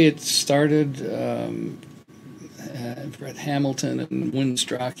whole way it started, Brett Hamilton and Wynn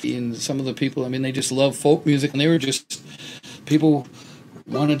Strachey and some of the people, they just love folk music, and they were just, people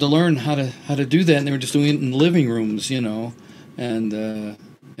wanted to learn how to do that, and they were just doing it in living rooms, and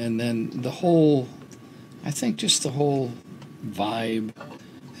then the whole, I think just the whole vibe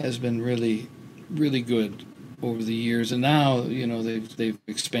has been really, really good over the years, and now they've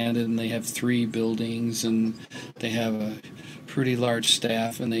expanded, and they have 3 buildings, and they have a pretty large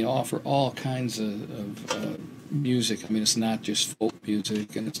staff, and they offer all kinds of music. It's not just folk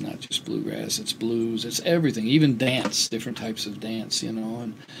music, and it's not just bluegrass, it's blues, it's everything, even dance, different types of dance,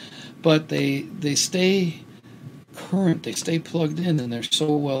 but they stay current, they stay plugged in, and they're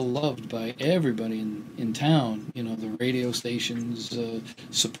so well loved by everybody in town. The radio stations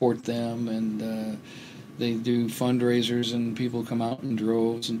support them, and they do fundraisers, and people come out in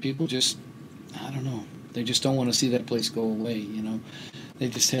droves, and people just, I don't know, they just don't want to see that place go away, They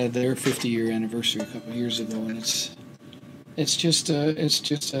just had their 50-year anniversary a couple of years ago, and it's just a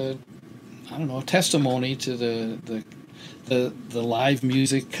I don't know, a testimony to the live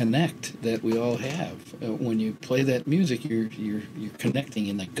music connect that we all have. When you play that music, you're connecting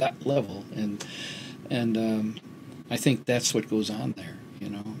in the gut level, and I think that's what goes on there,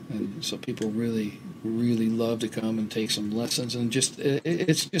 and so people really love to come and take some lessons, and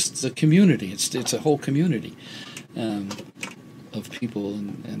it's just the community. It's a whole community of people,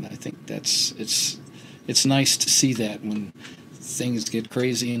 and I think it's nice to see that when things get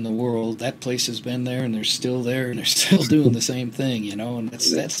crazy in the world, that place has been there, and they're still there, and they're still doing the same thing, and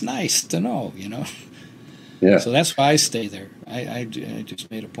that's nice to know, Yeah. So that's why I stay there. I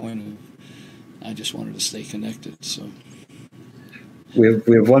just made a point of, I just wanted to stay connected. So we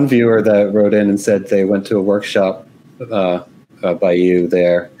have one viewer that wrote in and said they went to a workshop by you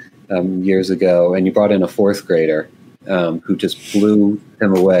there years ago, and you brought in a 4th grader who just blew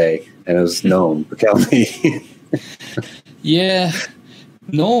him away, and it was Noam McKelvey. Yeah,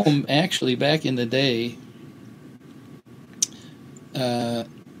 Noam, actually, back in the day, I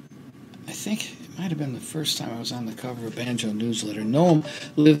think it might have been the first time I was on the cover of Banjo Newsletter. Noam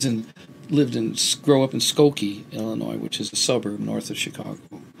grew up in Skokie, Illinois, which is a suburb north of Chicago,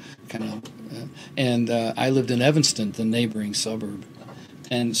 and I lived in Evanston, the neighboring suburb.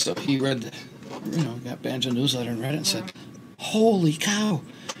 And so he read, got Banjo Newsletter and read it and said, "Holy cow,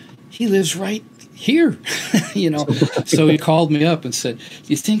 he lives right here," So he called me up and said, "Do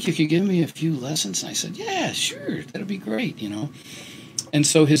you think you could give me a few lessons?" And I said, "Yeah, sure, that'd be great," And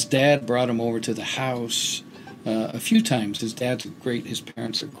so his dad brought him over to the house a few times. His dad's great, his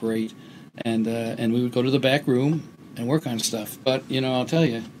parents are great, and we would go to the back room and work on stuff. But I'll tell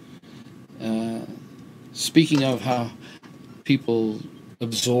you, speaking of how people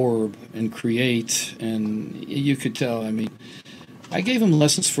absorb and create, and you could tell. I gave him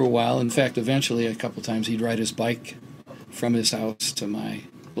lessons for a while. In fact, eventually, a couple times, he'd ride his bike from his house to my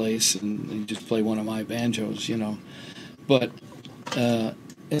place, and he'd just play one of my banjos, But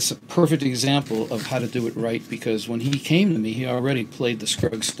it's a perfect example of how to do it right, because when he came to me, he already played the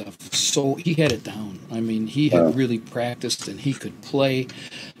Scruggs stuff, so he had it down. He had really practiced, and he could play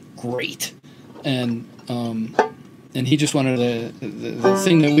great. And he just wanted the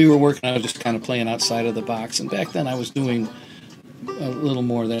thing that we were working on, was just kind of playing outside of the box. And back then, I was doing a little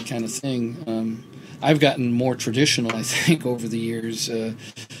more of that kind of thing. I've gotten more traditional, I think, over the years.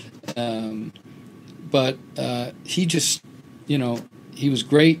 But he just, he was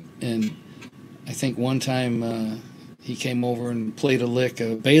great. And I think one time he came over and played a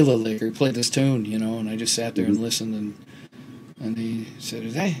Bela lick, or he played this tune, and I just sat there and listened. And he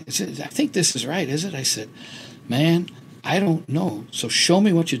said, I think this is right, is it? I said, man, I don't know. So show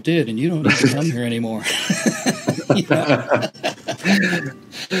me what you did, and you don't need to come here anymore.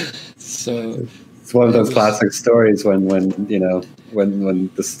 So it's one of those classic stories when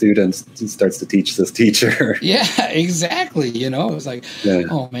the student starts to teach this teacher. Yeah, exactly. It was like,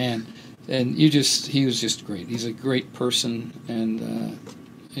 oh man. And he was just great. He's a great person, and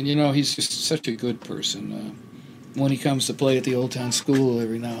he's just such a good person. When he comes to play at the Old Town School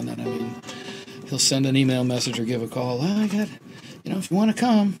every now and then, he'll send an email message or give a call. Well, I got, if you want to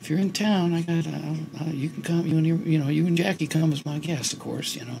come, if you're in town, I got, you can come. You and Jackie come as my guest, of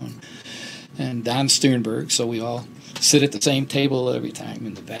course. And Don Sternberg. So we all sit at the same table every time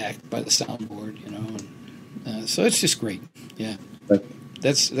in the back by the soundboard. So it's just great. Yeah.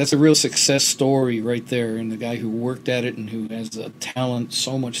 That's a real success story right there, and the guy who worked at it and who has talent,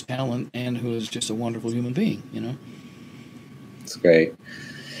 so much talent, and who is just a wonderful human being, It's great.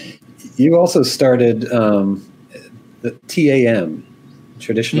 You also started the TAM,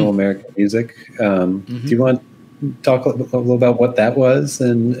 Traditional American Music. Do you want to talk a little about what that was?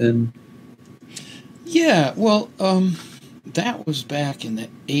 And Yeah, well, that was back in the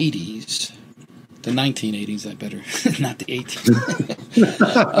 80s. The 1980s, I better, not the 80s.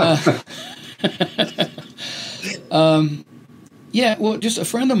 Yeah, well, just a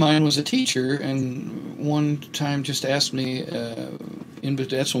friend of mine was a teacher, and one time just asked me,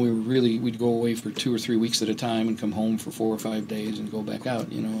 that's when we'd go away for 2 or 3 weeks at a time and come home for 4 or 5 days and go back out,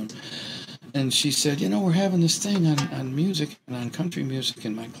 And she said, we're having this thing on music and on country music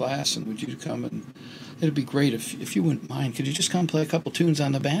in my class, and would you come? And it'd be great if you wouldn't mind. Could you just come play a couple tunes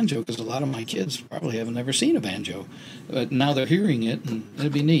on the banjo? Because a lot of my kids probably haven't never seen a banjo, but now they're hearing it, and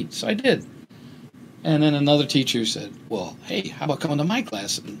it'd be neat. So I did. And then another teacher said, well, hey, how about coming to my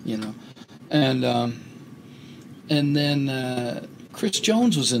class? And then Chris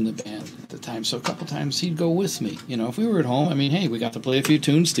Jones was in the band at the time, so a couple times he'd go with me. If we were at home, hey, we got to play a few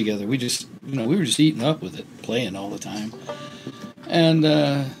tunes together. We just, we were just eating up with it, playing all the time. And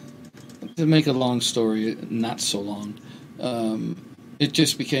to make a long story not so long, it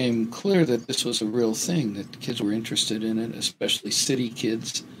just became clear that this was a real thing, that kids were interested in it, especially city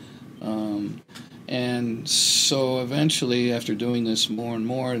kids. And so eventually, after doing this more and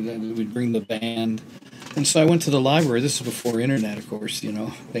more, then we'd bring the band. And so I went to the library. This is before internet, of course,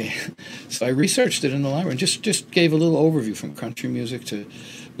 So I researched it in the library and just gave a little overview from country music to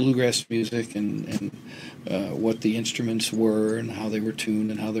bluegrass music and what the instruments were and how they were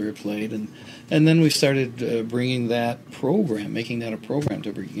tuned and how they were played. And then we started bringing making that a program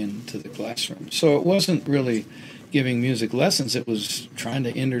to bring into the classroom. So it wasn't really giving music lessons. It was trying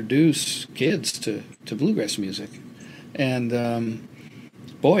to introduce kids to bluegrass music. And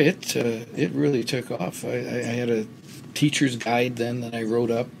boy, it really took off. I had a teacher's guide then that I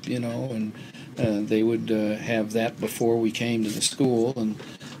wrote up, and they would have that before we came to the school.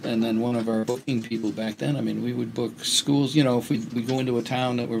 And then one of our booking people back then, we would book schools, if we go into a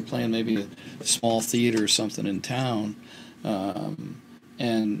town that we're playing maybe a small theater or something in town,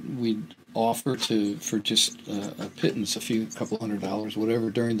 and we'd offer for just a pittance, a couple $100, whatever,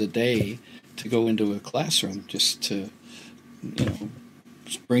 during the day to go into a classroom just to,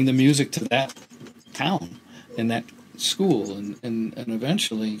 bring the music to that town and that school. And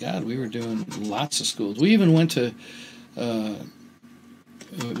eventually, God, we were doing lots of schools. We even went to,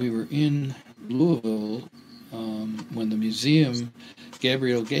 we were in Louisville when the museum,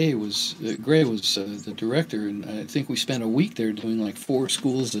 Gabrielle Gray was the director, and I think we spent a week there doing like 4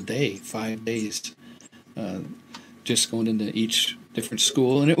 schools a day, 5 days, just going into each different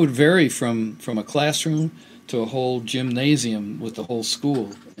school. And it would vary from a classroom to a whole gymnasium with the whole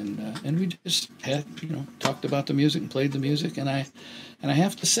school, and we just had talked about the music and played the music, and I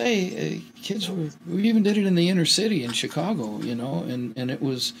have to say, kids we even did it in the inner city in Chicago, and it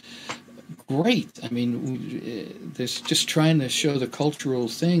was great. There's just trying to show the cultural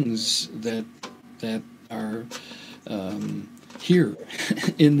things that are here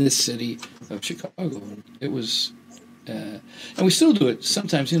in this city of Chicago. It was. And we still do it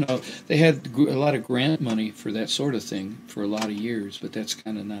sometimes. They had a lot of grant money for that sort of thing for a lot of years, but that's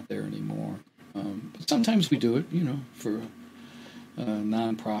kind of not there anymore. But sometimes we do it, for a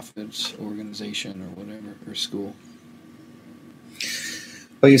nonprofit organization or whatever, or school.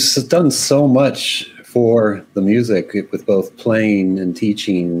 Well, you've done so much for the music with both playing and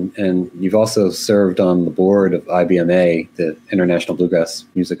teaching, and you've also served on the board of IBMA, the International Bluegrass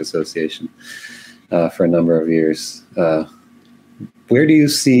Music Association, for a number of years. Where do you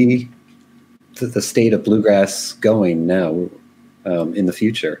see the state of bluegrass going now, in the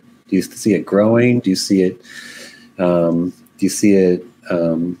future? Do you see it growing? Do you see it?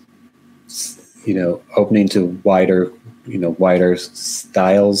 Opening to wider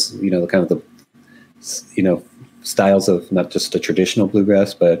styles? Kind of the styles of not just the traditional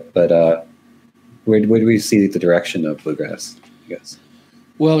bluegrass, but where do we see the direction of bluegrass, I guess?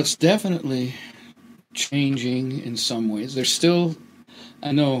 Well, it's definitely changing in some ways. There's still,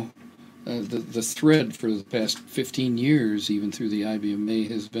 I know, the thread for the past 15 years, even through the IBMA,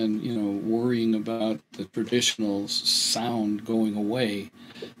 has been, worrying about the traditional sound going away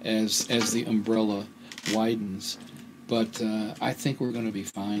as the umbrella widens. But I think we're going to be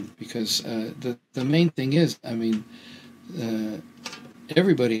fine, because the main thing is,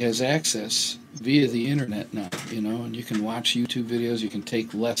 everybody has access via the internet now, and you can watch YouTube videos, you can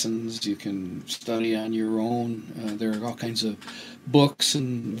take lessons, you can study on your own. There are all kinds of books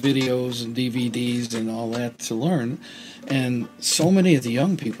and videos and DVDs and all that to learn. And so many of the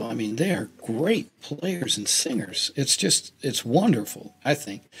young people, they are great players and singers. It's wonderful, I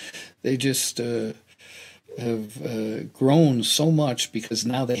think. They just have grown so much because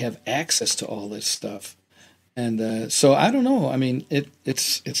now they have access to all this stuff. And so I don't know.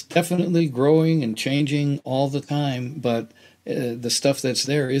 It's definitely growing and changing all the time, but the stuff that's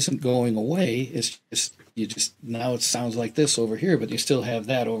there isn't going away. It's just now it sounds like this over here, but you still have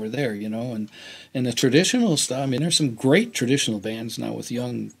that over there, and the traditional stuff. There's some great traditional bands now with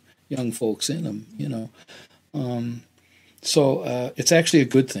young folks in them, so it's actually a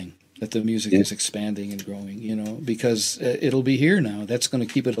good thing that the music is expanding and growing, because it'll be here now. That's going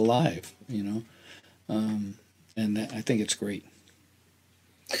to keep it alive, and I think it's great.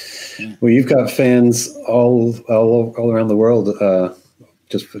 Yeah. Well, you've got fans all around the world.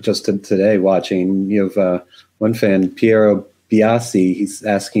 Just today watching, you have one fan, Piero Biasi. He's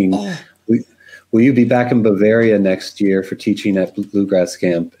asking, will you be back in Bavaria next year for teaching at Bluegrass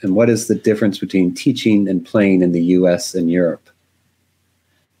Camp? And what is the difference between teaching and playing in the U.S. and Europe?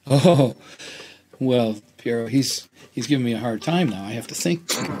 Oh, well, Piero, he's giving me a hard time now. I have to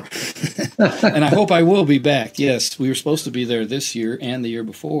think. And I hope I will be back. Yes, we were supposed to be there this year and the year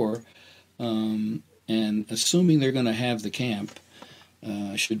before. And assuming they're going to have the camp,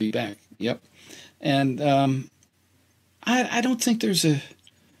 I should be back. Yep. And I don't think there's a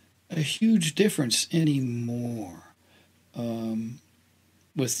huge difference anymore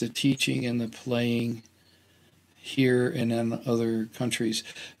with the teaching and the playing here and in other countries,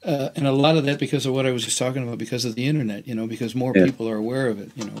 and a lot of that because of what I was just talking about, because of the internet, because more people are aware of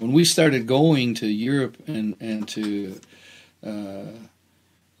it. When we started going to Europe and to the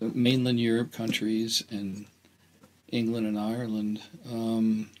mainland Europe countries and England and Ireland,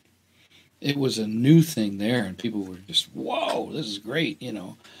 it was a new thing there, and people were just, whoa, this is great,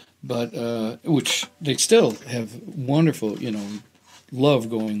 but which they still have wonderful, love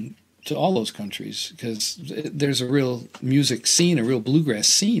going to all those countries, because there's a real music scene, a real bluegrass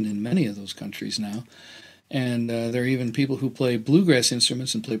scene in many of those countries now. And there are even people who play bluegrass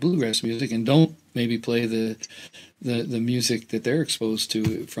instruments and play bluegrass music and don't maybe play the music that they're exposed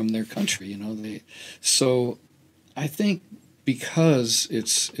to from their country. So I think because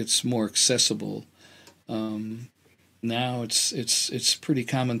it's more accessible, now it's a pretty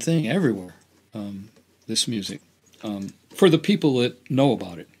common thing everywhere. This music, for the people that know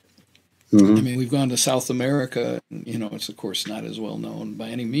about it. Mm-hmm. We've gone to South America, it's of course not as well known by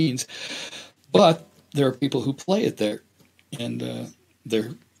any means, but there are people who play it there, and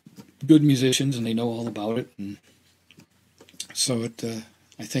they're good musicians and they know all about it, and so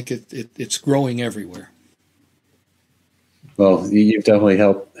I think it's growing everywhere. Well, you've definitely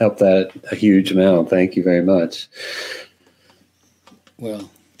helped that a huge amount. Thank you very much.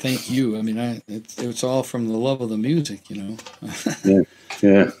 Well, thank you. It's all from the love of the music,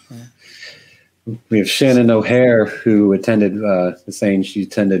 Yeah. We have Shannon O'Hare, who attended, saying she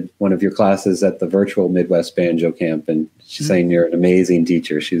attended one of your classes at the virtual Midwest Banjo Camp, and she's saying you're an amazing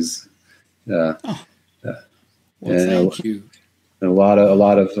teacher. She's, thank you. And a lot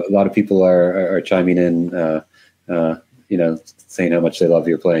of people are chiming in, saying how much they love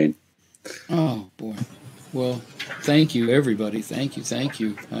your playing. Oh boy. Well, thank you, everybody. Thank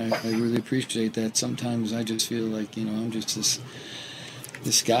you. I really appreciate that. Sometimes I just feel like, I'm just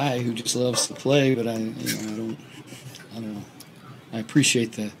this guy who just loves to play, but I don't know. I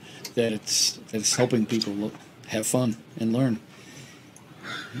appreciate that it's helping people have fun and learn.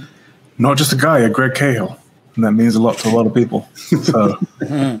 not just a guy, a Greg Cahill. And that means a lot to a lot of people. So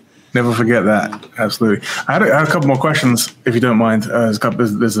never forget that. Absolutely. I had a couple more questions, if you don't mind.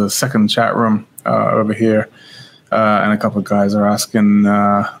 There's a second chat room over here. And a couple of guys are asking.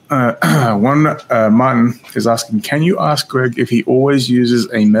 Martin is asking, can you ask Greg if he always uses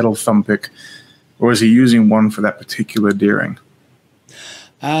a metal thumb pick, or is he using one for that particular deering?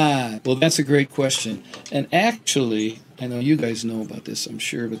 Well, that's a great question. And actually, I know you guys know about this, I'm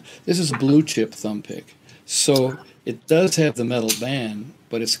sure, but this is a blue chip thumb pick. So it does have the metal band,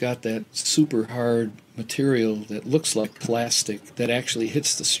 but it's got that super hard material that looks like plastic that actually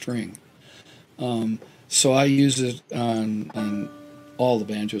hits the string. So I use it on all the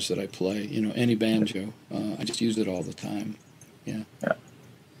banjos that I play. Any banjo. I just use it all the time. Yeah.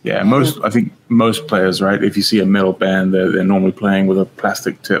 Yeah. I think most players, right? If you see a metal band, they're normally playing with a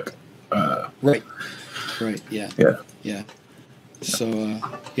plastic tip. Right. Yeah. So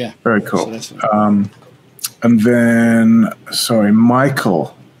yeah. Very cool. So that's and then,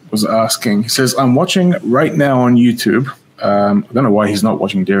 Michael was asking. He says, "I'm watching right now on YouTube." I don't know why he's not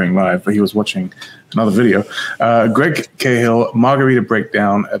watching Deering live, but he was watching another video. Greg Cahill, Margarita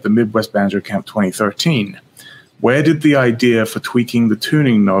Breakdown at the Midwest Banjo Camp 2013. Where did the idea for tweaking the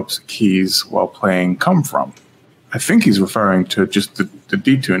tuning knobs keys while playing come from? I think he's referring to just the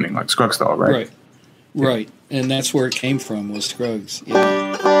detuning, like Scruggs style, right? Right. And that's where it came from, was Scruggs.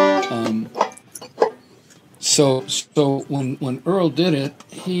 Yeah. So when Earl did it,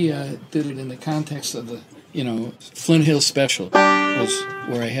 he did it in the context of the Flint Hill Special was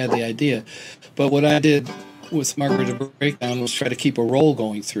where I had the idea. But what I did with Margarita Breakdown was try to keep a roll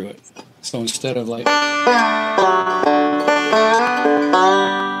going through it. So instead of like,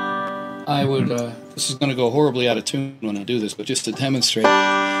 I would, this is going to go horribly out of tune when I do this, but just to demonstrate,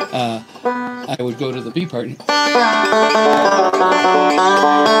 I would go to the B part.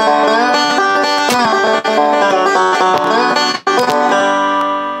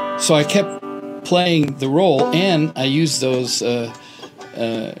 So I kept playing the roll, and I used those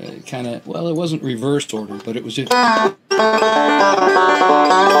kind of, well, it wasn't reverse order, but it was just.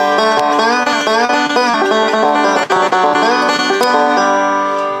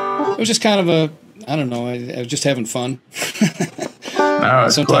 It was just kind of a, I don't know, I was just having fun.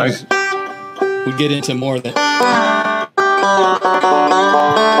 Sometimes we'd get into more of that.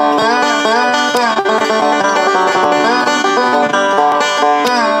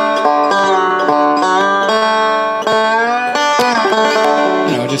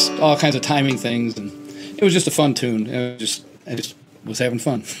 Just all kinds of timing things, and it was just a fun tune. I just was having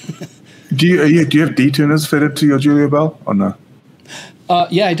fun. Do you have detuners fitted to your Julia Bell or no?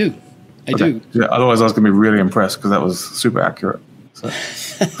 Yeah, I do. I do. Yeah, otherwise, I was going to be really impressed because that was super accurate. So.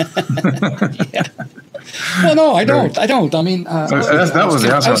 Yeah. Well, no, I don't. I mean, that was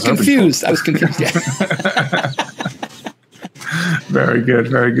the answer. I was confused. Yeah. Very good,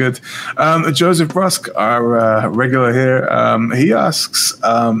 very good. Joseph Brusk, our regular here, he asks,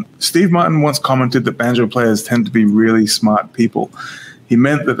 Steve Martin once commented that banjo players tend to be really smart people. He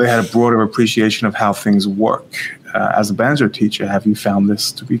meant that they had a broader appreciation of how things work. As a banjo teacher, have you found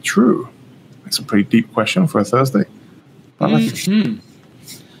this to be true? That's a pretty deep question for a Thursday. Mm-hmm.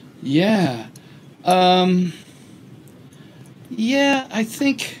 Yeah. Yeah, I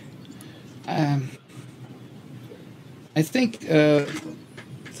think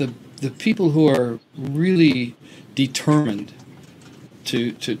the people who are really determined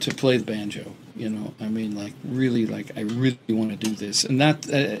to play the banjo, I mean, like really, like I really want to do this, and not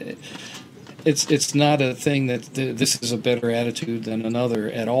it's not a thing that this is a better attitude than another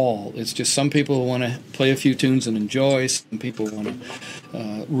at all. It's just some people want to play a few tunes and enjoy. Some people want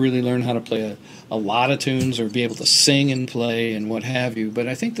to really learn how to play a lot of tunes or be able to sing and play and what have you. But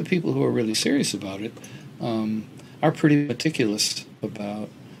I think the people who are really serious about it are pretty meticulous about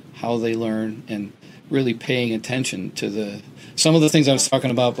how they learn and really paying attention to some of the things I was talking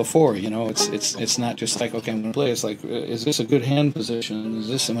about before. It's not just like, okay, I'm going to play. It's like, is this a good hand position?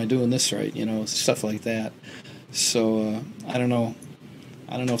 Am I doing this right? Stuff like that. So I don't know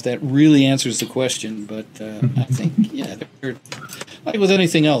if that really answers the question, but I think, yeah, like with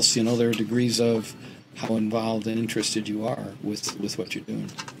anything else, there are degrees of how involved and interested you are with what you're doing.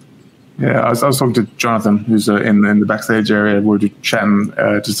 Yeah, I was talking to Jonathan, who's in the backstage area. We were chatting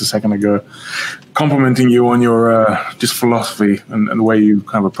just a second ago, complimenting you on your just philosophy and the way you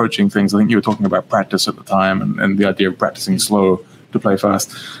kind of approaching things. I think you were talking about practice at the time and the idea of practicing slow to play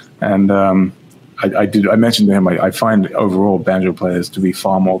fast. And I mentioned to him, I find overall banjo players to be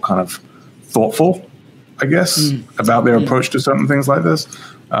far more kind of thoughtful, I guess, about their approach to certain things like this.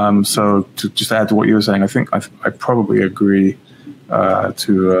 So to just add to what you were saying, I think I probably agree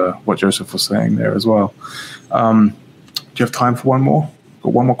to what Joseph was saying there as well. Do you have time for one more?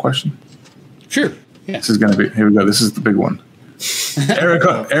 Got one more question? Sure. Yeah. This is going to be, here we go. This is the big one. Eric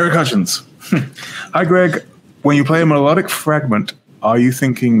Hutchins. Hi, Greg. When you play a melodic fragment, are you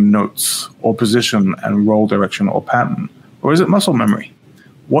thinking notes or position and roll direction or pattern? Or is it muscle memory?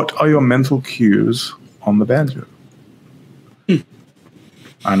 What are your mental cues on the banjo?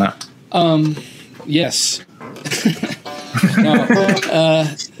 Anna. Yes. No,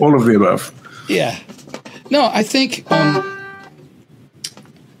 all of the above. Yeah. No, I think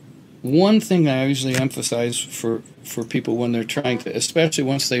one thing I usually emphasize for people when they're trying to, especially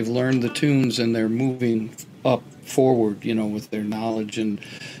once they've learned the tunes and they're moving up forward, with their knowledge and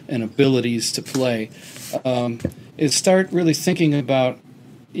abilities to play, is start really thinking about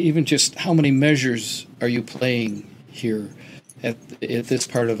even just how many measures are you playing here at this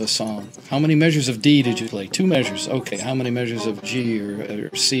part of a song. How many measures of D did you play? 2 measures. Okay, how many measures of G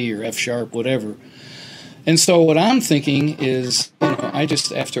or C or F sharp, whatever? And so what I'm thinking is, I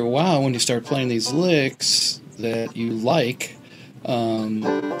just, after a while, when you start playing these licks that you like and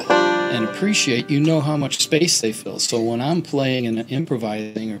appreciate, how much space they fill. So when I'm playing and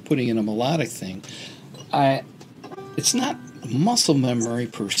improvising or putting in a melodic thing, it's not muscle memory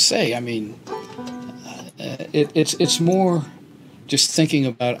per se. I mean, it's more just thinking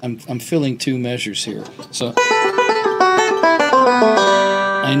about I'm filling 2 measures here. So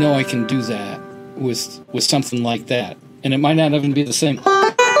I know I can do that with something like that. And it might not even be the same.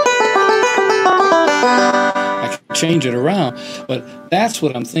 I can change it around, but that's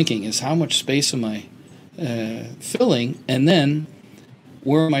what I'm thinking is how much space am I filling, and then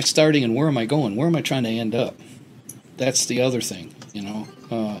where am I starting and where am I going? Where am I trying to end up? That's the other thing,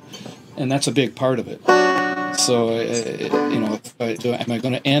 and that's a big part of it. So, am I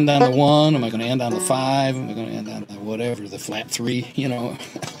going to end on the 1? Am I going to end on the 5? Am I going to end on the whatever, the flat 3?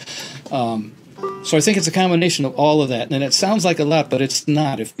 So I think it's a combination of all of that, and it sounds like a lot, but it's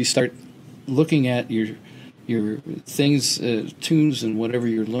not. If you start looking at your things, tunes, and whatever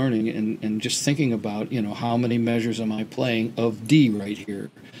you're learning, and just thinking about, how many measures am I playing of D right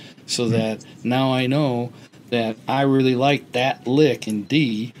here, so that now I know that I really like that lick in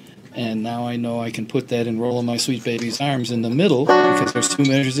D. And now I know I can put that in Roll of My Sweet Baby's Arms in the middle because there's 2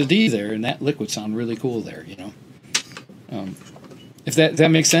 measures of D there, and that lick would sound really cool there, If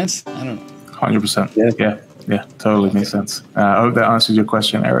that makes sense? I don't know. 100%. Yeah, totally makes sense. I hope that answers your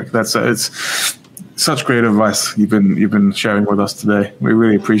question, Eric. It's such great advice you've been sharing with us today. We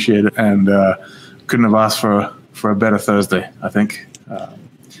really appreciate it, and couldn't have asked for a better Thursday, I think.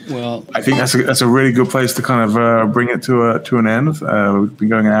 Well, I think that's a really good place to kind of bring it to an end. We've been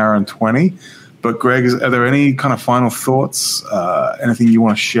going an hour and 20. But Greg, are there any kind of final thoughts? Anything you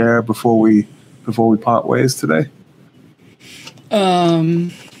want to share before we part ways today?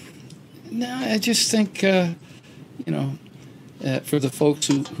 No, I just think for the folks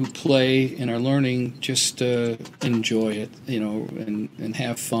who play and are learning, just enjoy it, and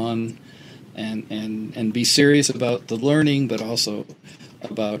have fun, and be serious about the learning, but also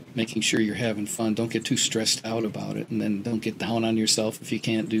about making sure you're having fun. Don't get too stressed out about it, and then don't get down on yourself if you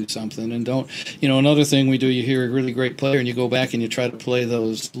can't do something. And don't, another thing we do, you hear a really great player and you go back and you try to play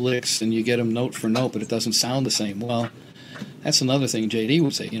those licks and you get them note for note, but it doesn't sound the same. Well, that's another thing JD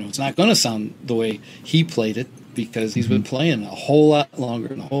would say, it's not going to sound the way he played it because he's been playing a whole lot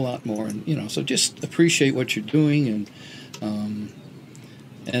longer and a whole lot more. And, so just appreciate what you're doing.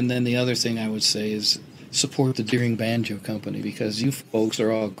 And then the other thing I would say is support the Deering Banjo Company because you folks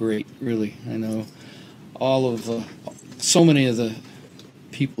are all great, really. I know all of so many of the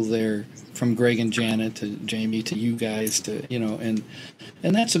people there, from Greg and Janet to Jamie to you guys to, and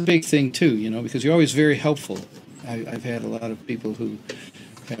that's a big thing too, because you're always very helpful. I've had a lot of people who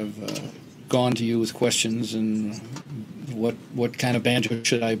have gone to you with questions and what kind of banjo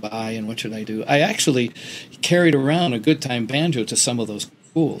should I buy and what should I do. I actually carried around a good time banjo to some of those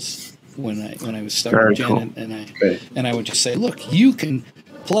schools when I was starting Janet, cool. and I would just say, look, you can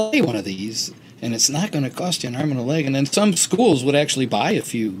play one of these and it's not going to cost you an arm and a leg. And then some schools would actually buy a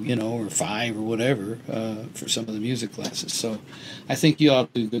few, or 5 or whatever for some of the music classes. So I think you all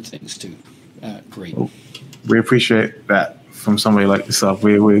do good things too. Great. We appreciate that from somebody like yourself.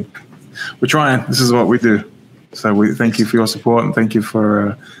 We're trying. This is what we do. So we thank you for your support and thank you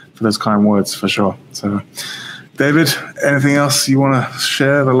for those kind words for sure. So, David, anything else you want to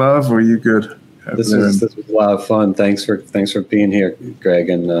share the love, or are you good? This was a lot of fun. Thanks for being here, Greg.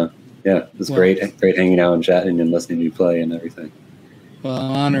 And it was great hanging out and chatting and listening to you play and everything. Well,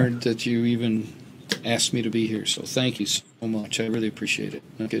 I'm honored that you even asked me to be here. So thank you so much. I really appreciate it.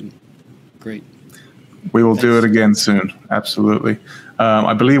 No kidding. Great. We will do it again soon. Absolutely.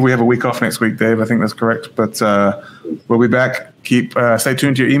 I believe we have a week off next week, Dave. I think that's correct. But we'll be back. Stay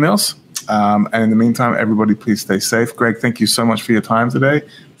tuned to your emails. And in the meantime, everybody, please stay safe. Greg, thank you so much for your time today.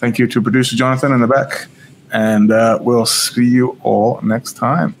 Thank you to producer Jonathan in the back. And we'll see you all next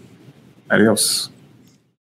time. Adios.